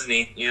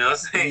Zaluzny, you know what I'm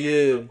saying?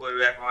 Yeah.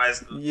 Quarterback from high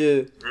school.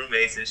 Yeah.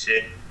 Roommates and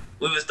shit.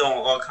 We was throwing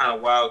all kind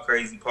of wild,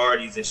 crazy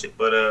parties and shit.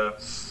 But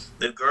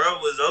the girl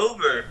was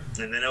over,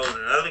 and then there was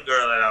another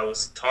girl that I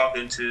was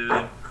talking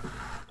to,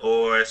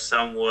 or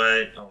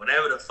somewhat, or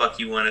whatever the fuck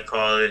you want to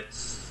call it.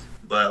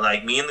 But,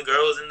 like, me and the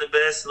girl was in the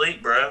bed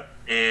sleep, bro.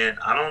 And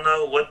I don't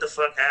know what the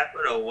fuck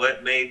happened or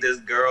what made this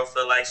girl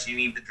feel like she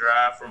needed to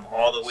drive from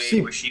all the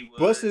way where she was.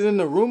 Busted in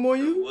the room on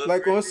you?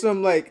 Like, on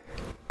some, like...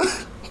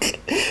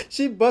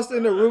 She busted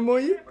in the room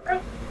on you?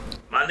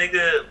 My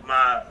nigga,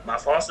 my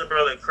foster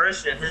brother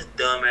Christian, his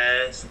dumb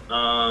ass,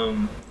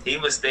 he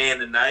was staying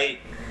the night,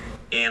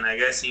 and I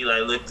guess he,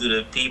 like, looked through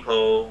the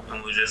peephole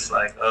and was just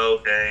like, oh,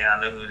 okay, I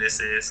know who this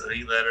is. So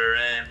he let her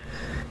in.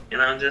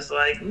 And I'm just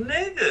like,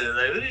 nigga,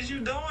 like, what is you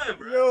doing,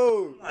 bro?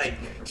 Yo, like,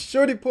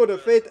 Shorty pulled a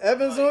Faith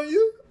Evans on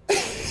you?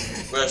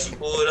 Bro, she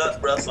pulled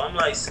up, bro, so I'm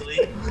like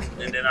sleep.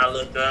 And then I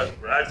looked up,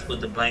 bro, I just put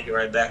the blanket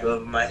right back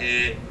over my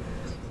head.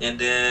 And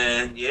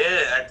then,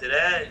 yeah, after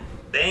that,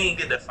 they ain't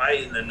get to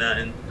fighting or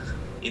nothing,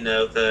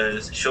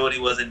 because Shorty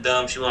wasn't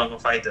dumb. She wasn't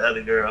gonna fight the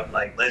other girl.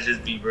 Like, let's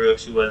just be real,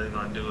 she wasn't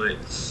gonna do it.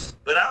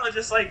 But I was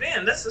just like,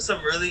 damn, this is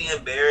some really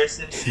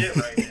embarrassing shit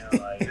right now.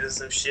 Like, this is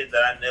some shit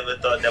that I never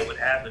thought that would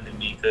happen to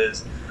me,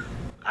 because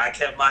I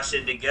kept my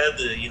shit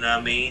together, you know what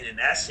I mean? And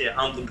that shit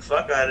humbled the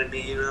fuck out of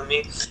me, you know what I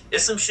mean?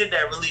 It's some shit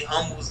that really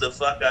humbles the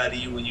fuck out of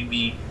you when you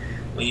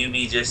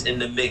be just in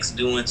the mix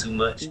doing too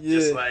much. Yeah.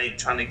 Just like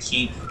trying to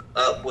keep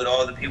up with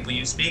all the people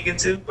you speaking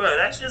to. Bro,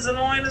 that shit's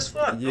annoying as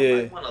fuck. Yeah.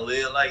 Nobody want to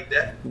live like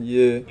that.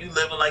 Yeah. You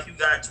living like you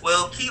got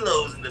 12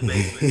 kilos in the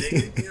basement,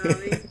 nigga. You know what I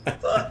mean?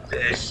 Fuck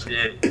that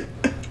shit.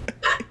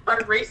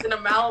 Start racing a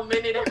mile a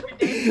minute every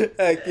day.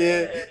 Heck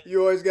yeah.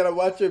 You always gotta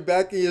watch your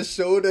back and your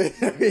shoulder.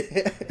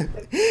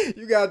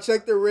 You gotta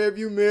check the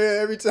rearview mirror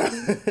every time.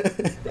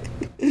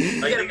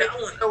 Like, nigga, I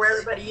want know where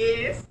everybody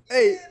is.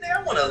 Hey, nigga,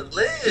 I want to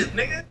live,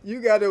 nigga.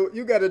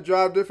 you gotta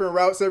drive different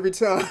routes every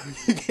time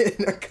you get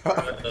in a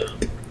car.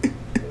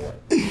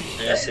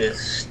 That shit's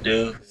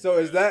stupid. So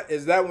is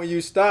that when you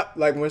stop?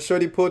 Like when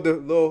Shorty pulled the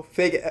little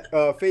fake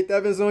Faith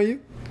Evans on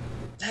you?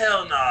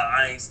 Hell no,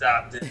 I ain't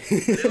stopped it.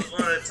 It was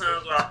one of the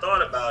times where I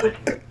thought about it.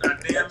 I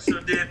damn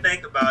sure did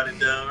think about it,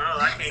 though.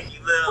 I can't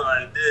keep living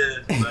like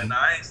this. But no,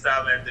 I ain't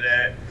stopped after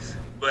that.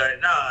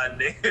 But nah,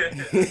 nigga,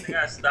 I think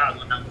I stopped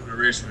when I moved to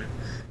Richmond.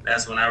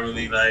 That's when I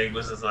really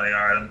was just like,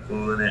 all right, I'm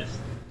cool in it.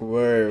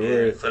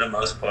 Word. For the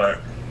most part.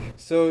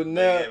 So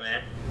now, Yeah,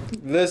 man.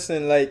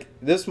 listen, like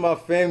this is my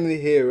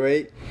family here,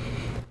 right?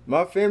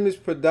 My family's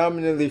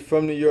predominantly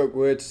from New York,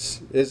 where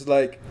it's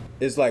like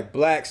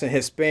blacks and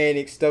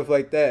Hispanics, stuff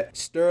like that.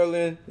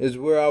 Sterling is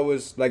where I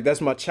was, like, that's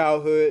my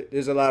childhood.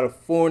 There's a lot of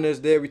foreigners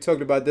there. We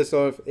talked about this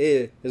off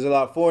air. There's a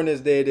lot of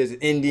foreigners there. There's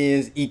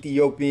Indians,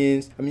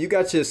 Ethiopians. I mean, you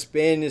got your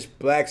Spanish,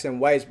 blacks, and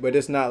whites, but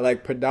it's not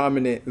like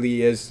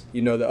predominantly as,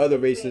 the other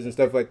races and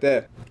stuff like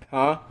that.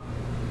 Huh?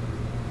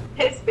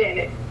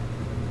 Hispanic.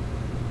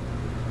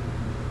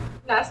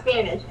 Not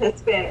Spanish,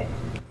 Hispanic.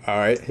 All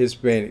right,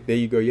 Hispanic. There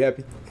you go. You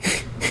happy?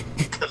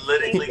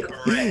 Politically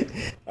correct.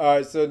 All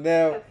right, so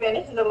now...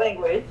 Spanish is a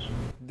language.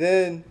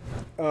 Then,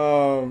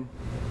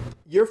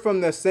 you're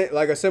from the same,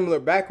 like a similar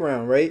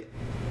background, right?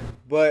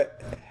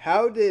 But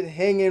how did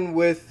hanging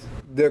with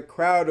the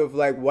crowd of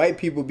like white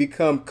people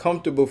become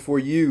comfortable for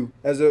you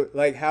as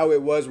like how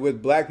it was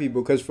with black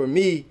people? Because for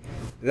me,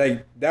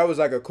 like that was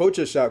like a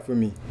culture shock for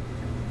me.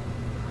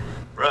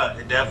 Bruh,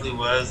 it definitely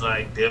was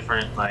like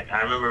different. Like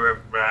I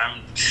remember,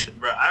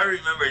 I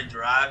remember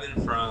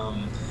driving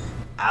from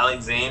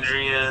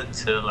Alexandria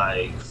to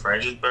like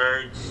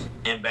Fredericksburg,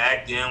 and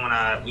back then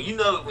when you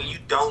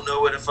don't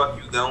know where the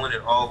fuck you going,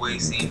 it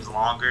always seems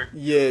longer.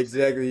 Yeah,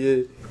 exactly.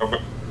 Yeah.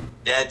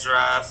 That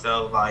drive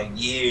felt like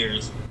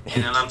years,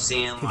 and then I'm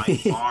seeing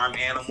like farm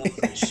animals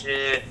and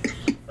shit.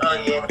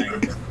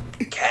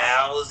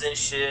 Cows and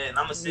shit, and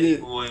I'm a city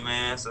boy,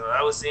 man, so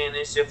I was seeing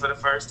this shit for the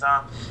first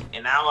time,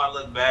 and now I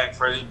look back,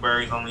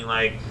 Fredericksburg's only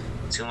like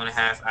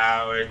 2.5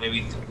 hours,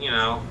 maybe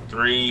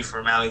 3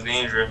 from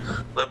Alexandria,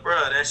 but bro,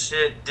 that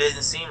shit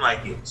didn't seem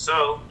like it.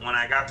 So when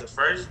I got to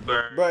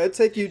Fredericksburg, bro, it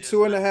take you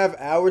 2.5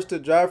 hours to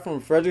drive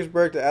from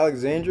Fredericksburg to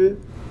Alexandria.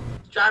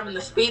 Driving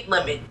the speed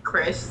limit,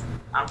 Chris.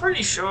 I'm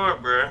pretty sure,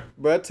 bro.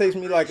 Bro, it takes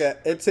me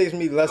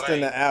less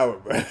than an hour,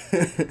 bro.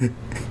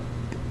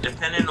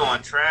 Depending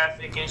on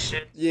traffic and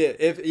shit.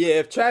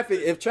 If traffic,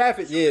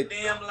 yeah.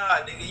 Damn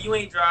lie, nigga. You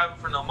ain't driving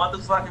from no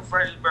motherfucking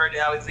Fredericksburg to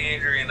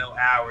Alexandria in no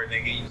hour,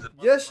 nigga.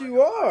 Yes,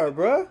 you are,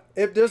 bro.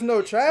 If there's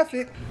no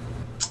traffic.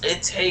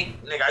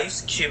 Nigga, I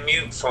used to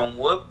commute from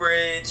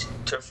Woodbridge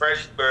to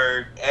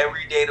Fredericksburg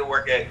every day to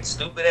work at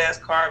stupid ass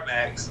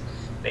CarMax.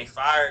 They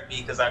fired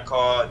me because I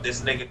called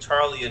this nigga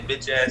Charlie a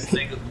bitch ass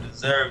nigga who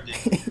deserved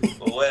it.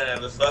 But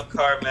whatever, fuck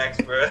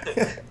CarMax, bro.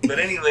 But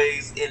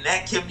anyways, in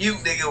that commute,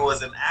 nigga,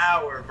 was an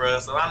hour, bro.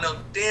 So I know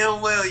damn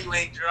well you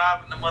ain't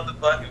driving the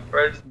motherfucking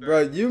Fredericksburg.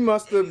 Bro, you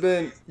must have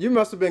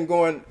been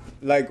going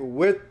like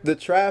with the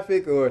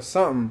traffic or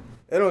something.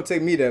 It don't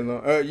take me that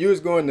long. You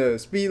was going the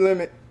speed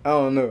limit. I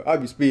don't know.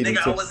 I'd be speeding.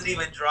 Nigga, too. I wasn't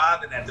even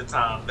driving at the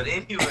time. But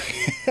anyway,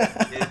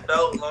 it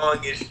felt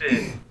long as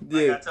shit.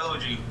 Like I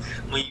told you,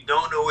 when you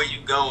don't know where you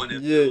going,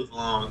 it feels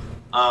long.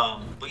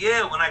 But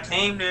yeah, when I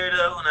came there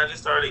though, and I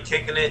just started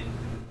kicking it,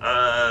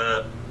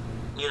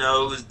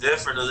 it was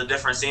different. It was a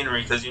different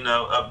scenery because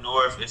up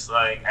north, it's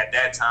like at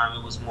that time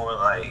it was more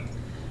like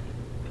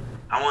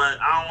I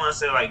don't want to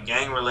say like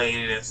gang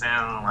related and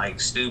sound like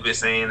stupid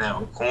saying that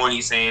or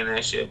corny saying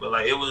that shit, but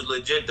like it was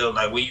legit though,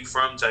 like where you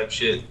from type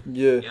shit.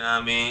 Yeah. You know what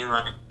I mean?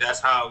 Like that's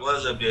how it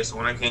was up there. So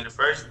when I came to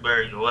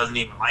Fredericksburg, it wasn't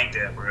even like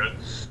that, bro.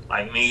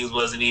 Like niggas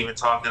wasn't even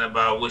talking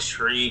about what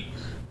street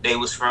they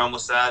was from, what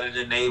side of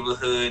the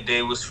neighborhood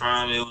they was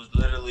from. It was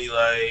literally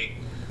like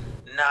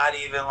not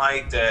even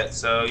like that.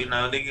 So,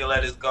 nigga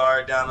let his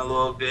guard down a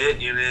little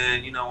bit, and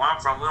then, where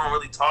I'm from, we don't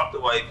really talk to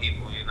white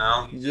people,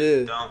 You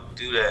just don't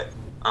do that.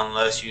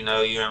 Unless, you're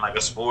in like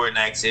a sporting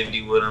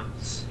activity with them.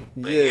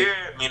 But here,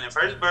 in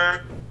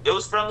Fredericksburg, it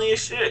was friendly as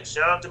shit.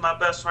 Shout out to my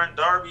best friend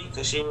Darby,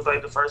 because she was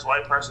like the first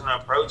white person to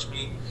approach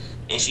me.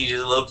 And she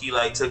just low-key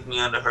like took me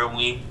under her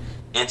wing,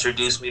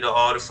 introduced me to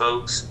all the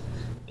folks.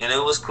 And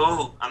it was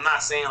cool. I'm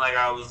not saying like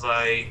I was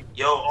like,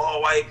 yo,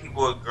 all white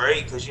people are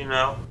great, because,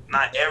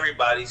 not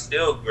everybody's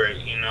still great,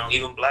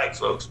 even black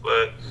folks.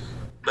 But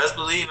best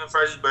believe in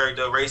Fredericksburg,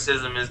 though,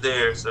 racism is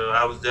there. So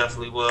I was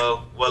definitely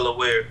well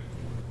aware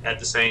at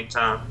the same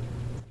time.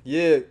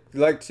 Yeah,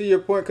 like to your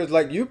point, cause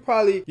like you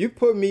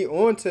put me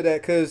on to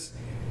that, cause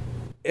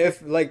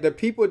if like the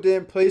people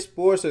didn't play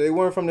sports or they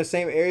weren't from the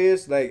same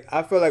areas, like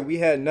I feel like we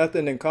had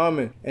nothing in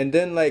common. And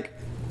then like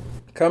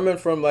coming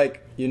from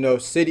like, you know,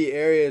 city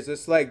areas,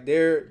 it's like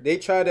they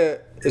try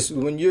to, it's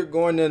when you're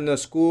going into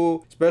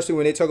school, especially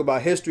when they talk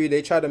about history,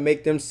 they try to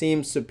make them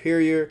seem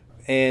superior.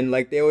 And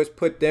like they always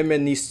put them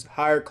in these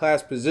higher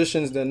class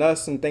positions than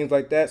us and things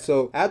like that.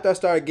 So after I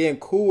started getting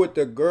cool with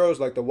the girls,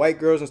 like the white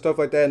girls and stuff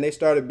like that, and they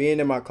started being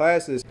in my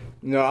classes,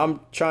 you know, I'm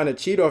trying to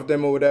cheat off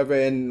them or whatever,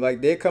 and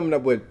like they're coming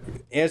up with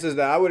answers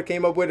that I would have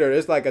came up with, or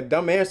it's like a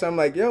dumb answer. I'm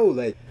like, yo,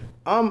 like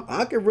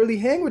I could really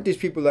hang with these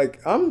people. Like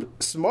I'm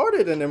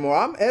smarter than them, or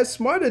I'm as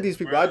smart as these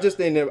people. I just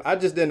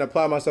didn't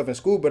apply myself in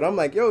school. But I'm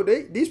like, yo,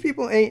 these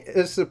people ain't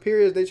as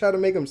superior as they try to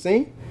make them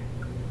seem.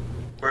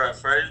 Bro,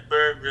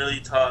 Fredericksburg really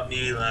taught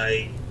me,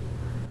 like,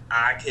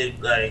 I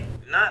could, like,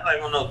 not,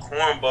 like, on no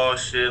cornball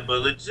shit,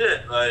 but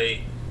legit,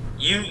 like,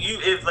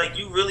 if, like,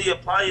 you really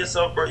apply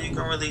yourself, bro, you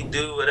can really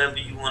do whatever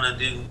you want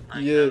to do.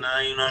 Like, yeah. Now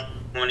you know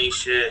 20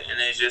 shit, and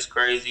it's just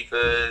crazy,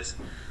 because,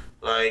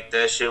 like,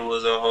 that shit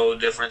was a whole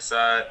different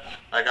side.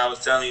 Like, I was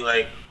telling you,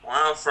 like, where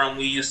I'm from,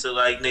 we used to,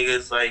 like,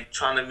 niggas, like,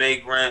 trying to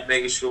make rent,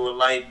 making sure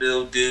light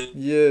bill due.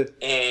 Yeah.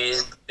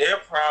 And their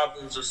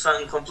problems was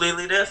something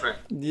completely different.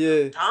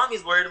 Yeah.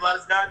 Tommy's worried about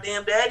his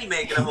goddamn daddy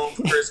making a home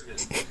for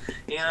Christmas.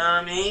 You know what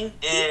I mean?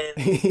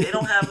 And they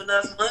don't have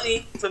enough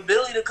money for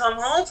Billy to come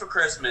home for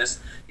Christmas,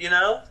 you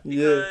know?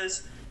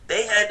 Because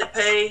they had to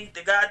pay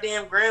the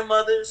goddamn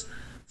grandmother's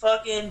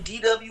fucking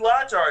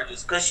DWI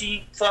charges because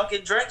she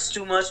fucking drinks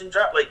too much and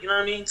drop, like, you know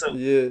what I mean? So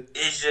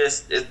it's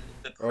just...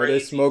 Or they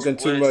smoking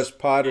too much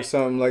pot or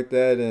something like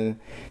that, and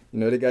you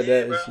know they got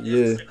that. Bro,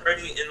 it's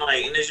crazy, and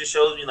like, and it just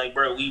shows me, like,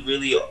 bro, we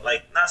really,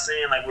 like, not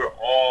saying like we're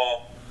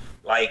all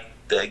like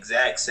the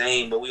exact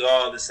same, but we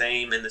all the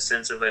same in the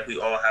sense of like we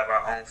all have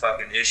our own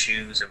fucking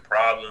issues and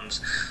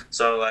problems.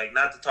 So like,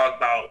 not to talk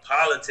about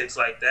politics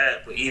like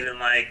that, but even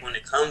like when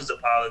it comes to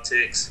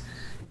politics.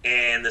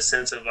 And the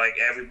sense of like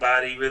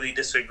everybody really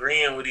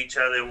disagreeing with each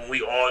other when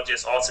we all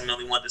just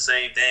ultimately want the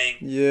same thing.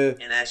 Yeah.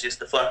 And that's just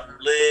to fucking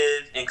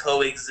live and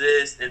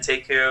coexist and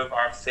take care of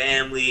our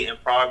family and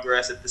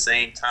progress at the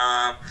same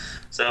time.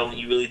 So when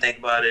you really think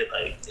about it,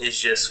 like it's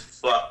just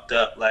fucked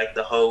up, like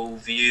the whole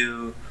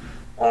view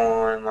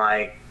on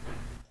like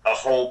a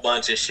whole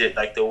bunch of shit,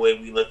 like the way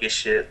we look at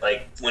shit,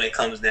 like when it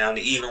comes down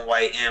to even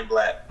white and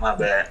black. My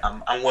bad.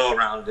 I'm well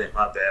rounded.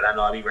 My bad. I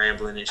know I be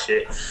rambling and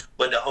shit,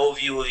 but the whole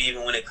view of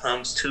even when it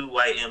comes to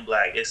white and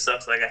black, it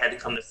sucks. Like I had to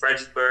come to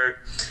Fredericksburg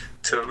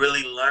to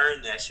really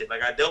learn that shit.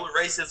 Like I dealt with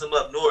racism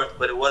up north,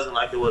 but it wasn't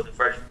like it was in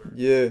Fredericksburg.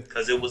 Yeah.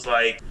 Because it was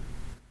like,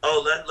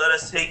 oh, let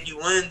us take you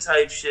in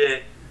type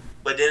shit,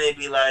 but then it'd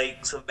be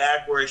like some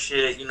backward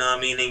shit, you know what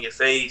I mean, in your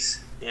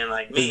face. And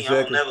like me,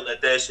 I don't never let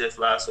that shit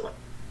fly. So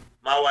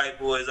my white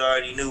boys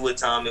already knew what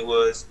time it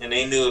was, and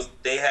they knew if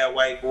they had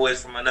white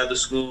boys from another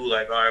school,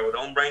 like, all right, well,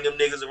 don't bring them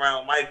niggas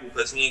around Michael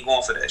because he ain't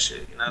going for that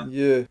shit, you know?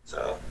 Yeah.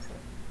 So.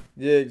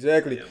 Yeah,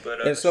 exactly. Yeah,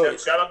 but and so,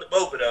 shout out to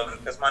both of them.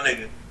 That's my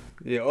nigga.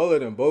 Yeah, all of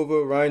them.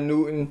 Bova, Ryan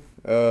Newton,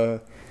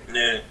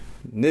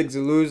 Nick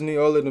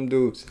Zaluzny, all of them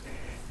dudes.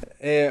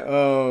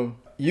 And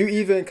you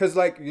even, cause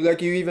like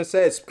you even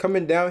said,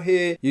 coming down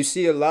here, you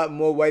see a lot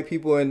more white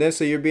people, and then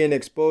so you're being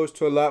exposed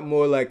to a lot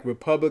more like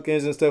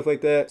Republicans and stuff like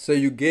that. So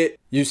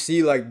you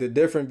see like the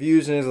different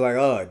views, and it's like,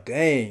 oh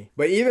dang.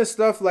 But even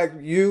stuff like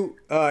you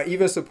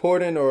even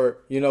supporting or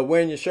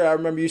wearing your shirt. I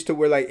remember you used to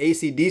wear like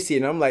AC/DC,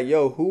 and I'm like,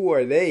 yo, who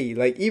are they?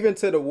 Like even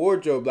to the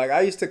wardrobe. Like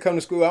I used to come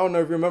to school. I don't know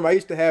if you remember. I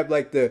used to have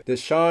like the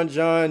Sean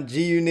John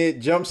G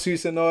Unit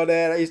jumpsuits and all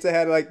that. I used to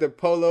have like the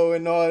polo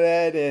and all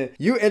that. And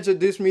you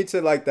introduced me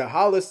to like the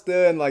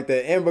Hollister and like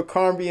the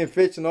Abercrombie and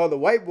Fitch and all the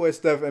white boy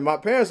stuff. And my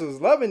parents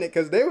was loving it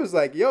because they was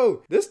like,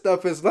 yo, this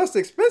stuff is less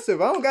expensive.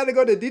 I don't got to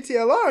go to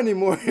DTLR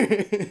anymore.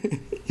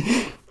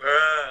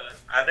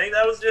 I think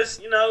that was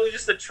just, it was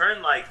just a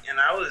trend. Like, and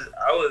I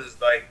was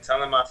like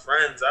telling my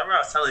friends. I remember I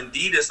was telling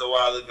D this a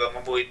while ago.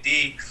 My boy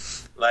D,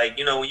 like,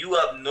 when you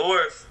up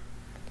north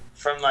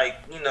from like,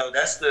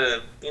 that's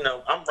the,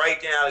 I'm right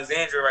there in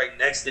Alexandria, right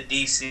next to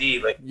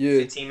DC. Like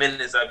 15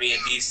 minutes I'll be in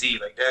DC.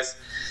 Like that's,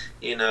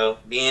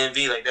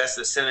 DMV. Like that's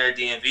the center of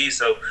DMV.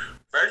 So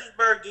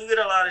Fredericksburg do get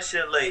a lot of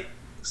shit late.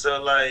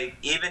 So, like,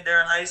 even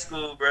during high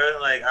school, bro,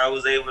 like, I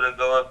was able to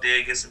go up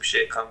there, get some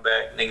shit, come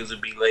back. Niggas would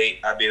be late.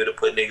 I'd be able to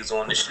put niggas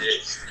on the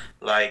shit.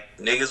 Like,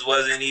 niggas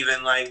wasn't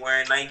even, like,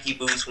 wearing Nike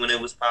boots when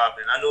it was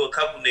popping. I knew a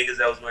couple niggas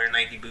that was wearing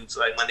Nike boots,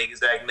 like my niggas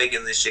Zach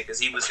Miggins and shit, because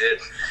he was hip.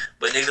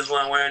 But niggas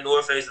weren't wearing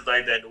North Faces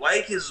like that. The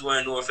white kids was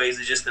wearing North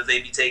Faces just because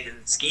they be taking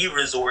ski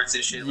resorts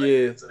and shit like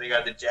that. So they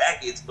got the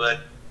jackets, but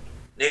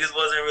niggas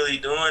wasn't really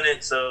doing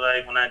it. So,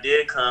 like, when I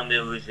did come,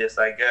 it was just,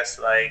 I guess,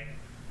 like,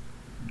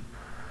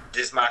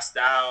 just my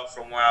style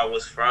from where I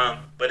was from.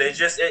 But it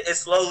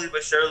slowly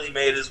but surely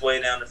made its way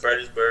down to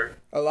Fredericksburg.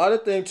 A lot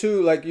of things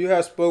too, like you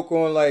have spoke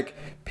on like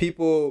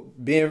people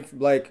being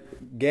like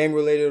gang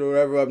related or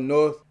whatever up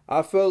north.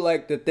 I felt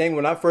like the thing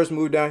when I first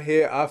moved down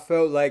here, I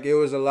felt like it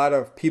was a lot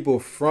of people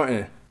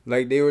fronting.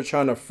 Like they were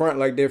trying to front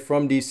like they're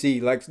from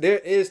DC. Like there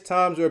is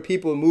times where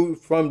people move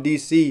from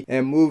DC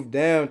and move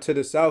down to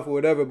the South or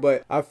whatever,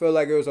 but I feel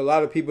like there was a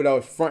lot of people that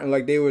was fronting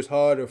like they was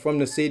hard or from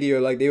the city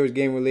or like they was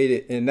gang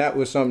related, and that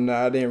was something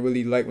that I didn't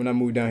really like when I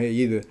moved down here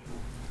either.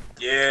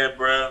 Yeah,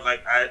 bro.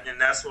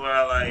 And that's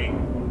why, like,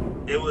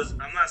 it was.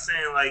 I'm not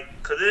saying like,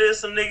 cause there is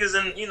some niggas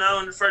in, in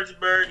the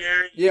Fredericksburg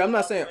area. Yeah, I'm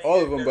not saying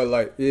all of them, but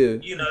like, yeah.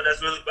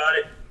 That's really about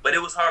it. But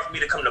it was hard for me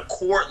to come to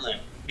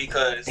Cortland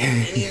because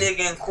any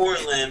nigga in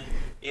Cortland,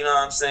 you know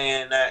what I'm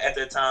saying, that at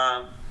that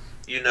time,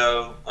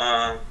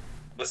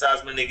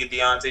 besides my nigga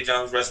Deontay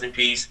Jones, rest in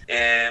peace,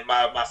 and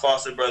my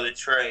foster brother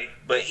Trey,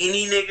 but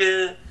any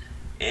nigga.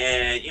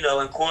 And, in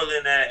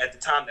Cortland at the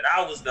time that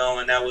I was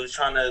going, that was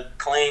trying to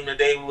claim that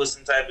they was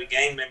some type of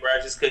gang member, I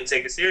just couldn't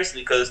take it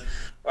seriously because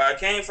where I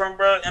came from,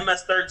 bro,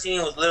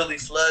 MS-13 was literally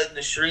flooding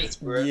the streets,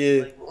 bro.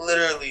 Yeah. Like,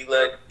 literally,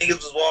 like, niggas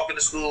was walking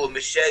to school with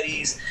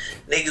machetes.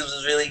 Niggas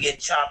was really getting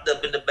chopped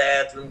up in the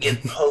bathroom,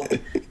 getting poked.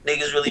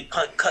 Niggas really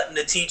cutting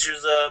the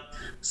teachers up.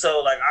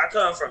 So, like, I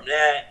come from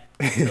that.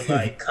 To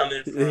like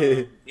coming from,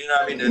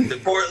 the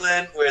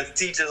Portland where the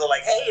teachers are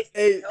like,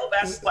 hey, no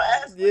basketball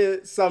class. Yeah,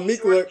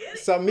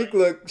 Siamek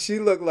look, she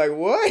looked like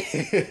what?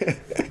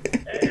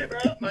 Hey, bro,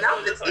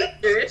 Not the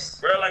teachers.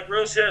 Bro, like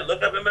real shit.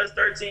 Look up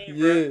MS-13,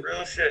 bro. Yeah.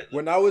 Real shit.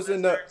 When I was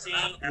in the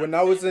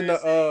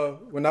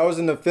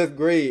 5th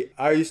grade,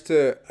 I used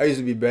to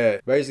be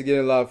bad. But I used to get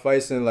in a lot of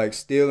fights and like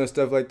steal and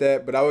stuff like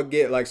that. But I would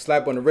get like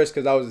slapped on the wrist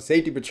because I was a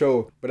safety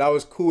patrol. But I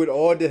was cool with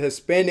all the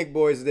Hispanic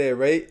boys there,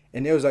 right?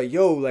 And they was like,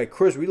 yo, like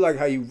Chris, we like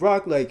how you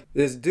rock. Like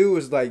this dude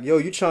was like, yo,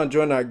 you trying to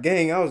join our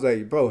gang? I was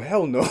like, bro,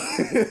 hell no. That's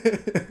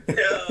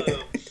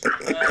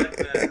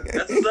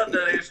what's up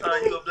though. They was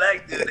trying you a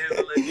black dude. They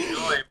was like, you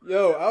join.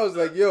 Yo, I was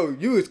like, yo,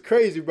 you was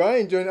crazy, bro. I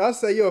ain't joining. I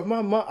said, yo, if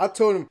my mom, I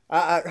told him,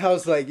 I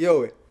was like,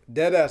 yo,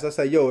 dead ass. I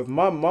said, yo, if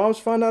my mom's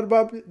found out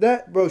about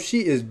that, bro,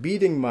 she is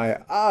beating my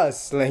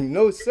ass. Like,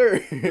 no, sir.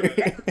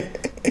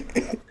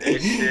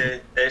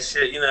 That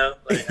shit,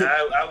 like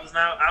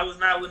I was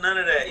not with none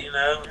of that,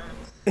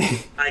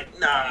 Like,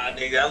 nah,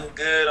 nigga, I'm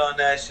good on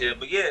that shit.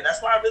 But yeah,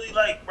 that's why I really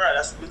like, bro,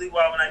 that's really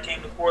why when I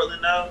came to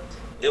Portland, though,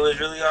 it was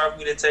really hard for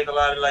me to take a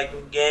lot of,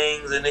 like,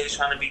 gangs and niggas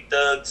trying to be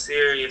thugs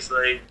serious.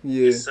 Like,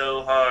 It's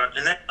so hard.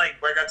 And then, like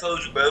I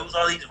told you, bro, it was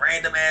all these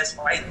random-ass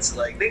fights.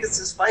 Like, niggas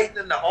just fighting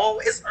in the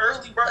hallway. It's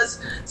early, bro. It's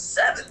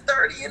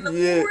 7:30 in the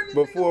morning. Yeah,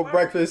 before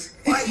breakfast.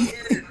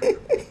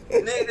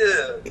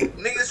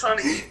 Niggas trying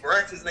to eat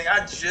breakfast, nigga.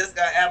 I just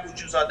got apple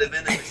juice out the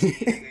vending machine,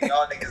 nigga.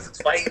 Y'all niggas is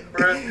fighting,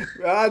 bro.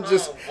 I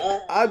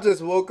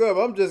just woke up.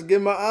 I'm just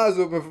getting my eyes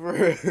open for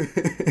real.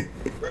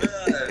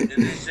 Bruh, and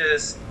it's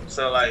just,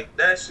 so like,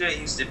 that shit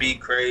used to be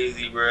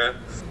crazy, bruh.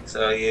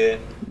 So, yeah.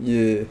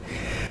 Yeah.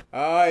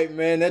 All right,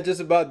 man. That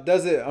just about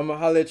does it. I'm going to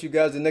holler at you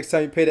guys the next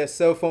time you pay that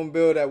cell phone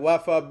bill, that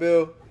Wi-Fi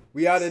bill.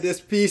 We out of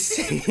this piece.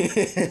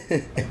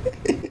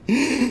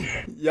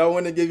 Y'all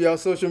want to give y'all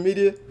social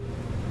media?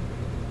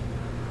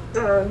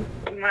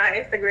 My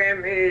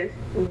Instagram is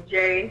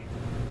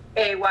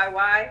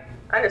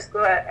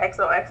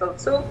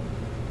JAYY_XOXO2.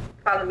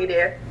 Follow me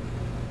there.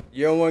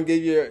 You don't want to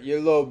give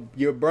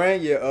your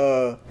brand,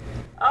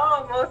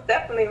 Oh, most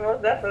definitely.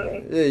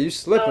 Yeah, you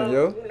slipping,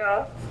 yo.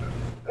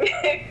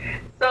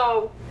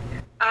 So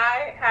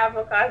I have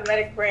a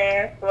cosmetic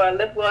brand for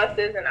lip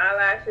glosses and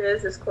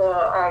eyelashes. It's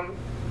called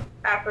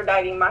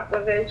Aphrodite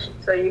Makovich.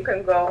 So you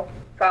can go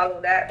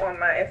follow that on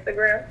my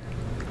Instagram.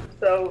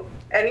 So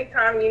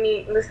anytime you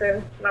need,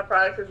 my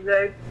product is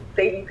good.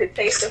 You could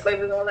taste the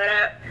flavors, all of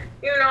that.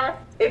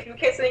 If you're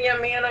kissing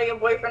your man or your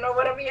boyfriend or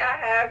whatever y'all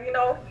have, he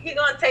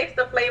gonna taste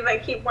the flavor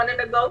and keep wanting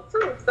to go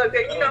too. So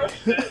good,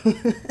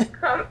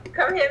 come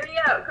hit me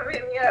up.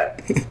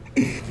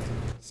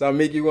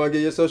 Siamek, you wanna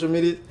get your social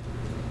media?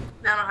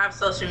 I don't have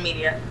social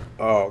media.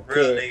 Oh,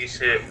 real good. nigga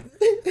shit.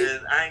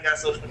 I ain't got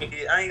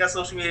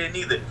social media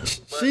neither.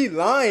 But, she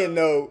lying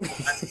though.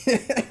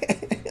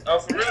 Oh,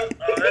 for real?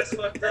 Oh, that's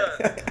fucked up.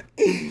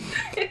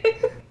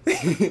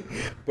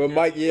 But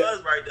Mike, She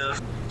was right though.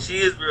 She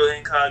is real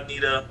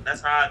incognito.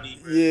 That's how I be.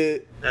 Bro. Yeah.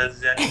 That's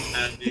exactly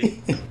how I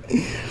be.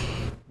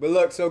 But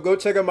look, so go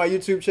check out my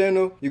YouTube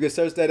channel. You can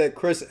search that at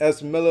Chris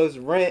S. Miller's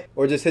Rant,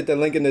 or just hit the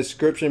link in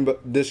the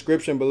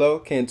description below.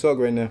 Can't talk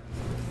right now.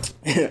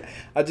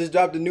 I just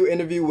dropped a new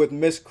interview with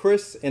Miss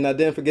Chris, and I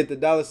didn't forget the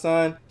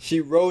 $. She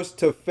rose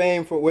to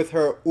fame with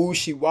her Ooh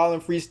She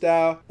Wildin'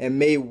 freestyle and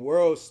made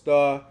world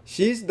star.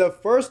 She's the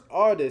first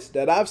artist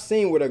that I've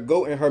seen with a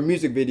goat in her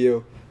music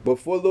video.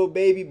 Before Lil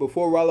Baby,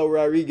 before Rollo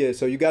Rodriguez.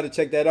 So you got to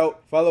check that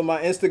out. Follow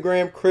my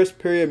Instagram,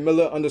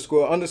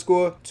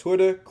 Chris_Miller__.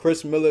 Twitter,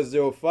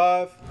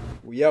 ChrisMiller05.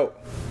 We out.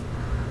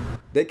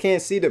 They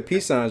can't see the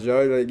peace signs,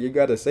 y'all. Like, you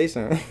got to say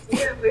something.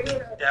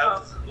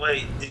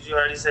 Wait, did you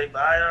already say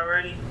bye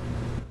already?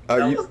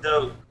 That was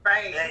dope.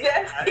 Right. Hey,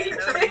 I didn't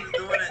know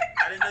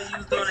you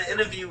was doing an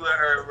interview with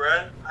her,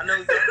 bruh. I know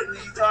exactly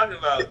what you talking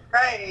about.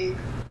 Right.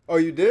 Oh,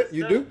 you did?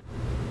 You do?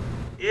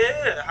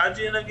 Yeah. How'd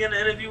you end up getting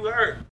an interview with her?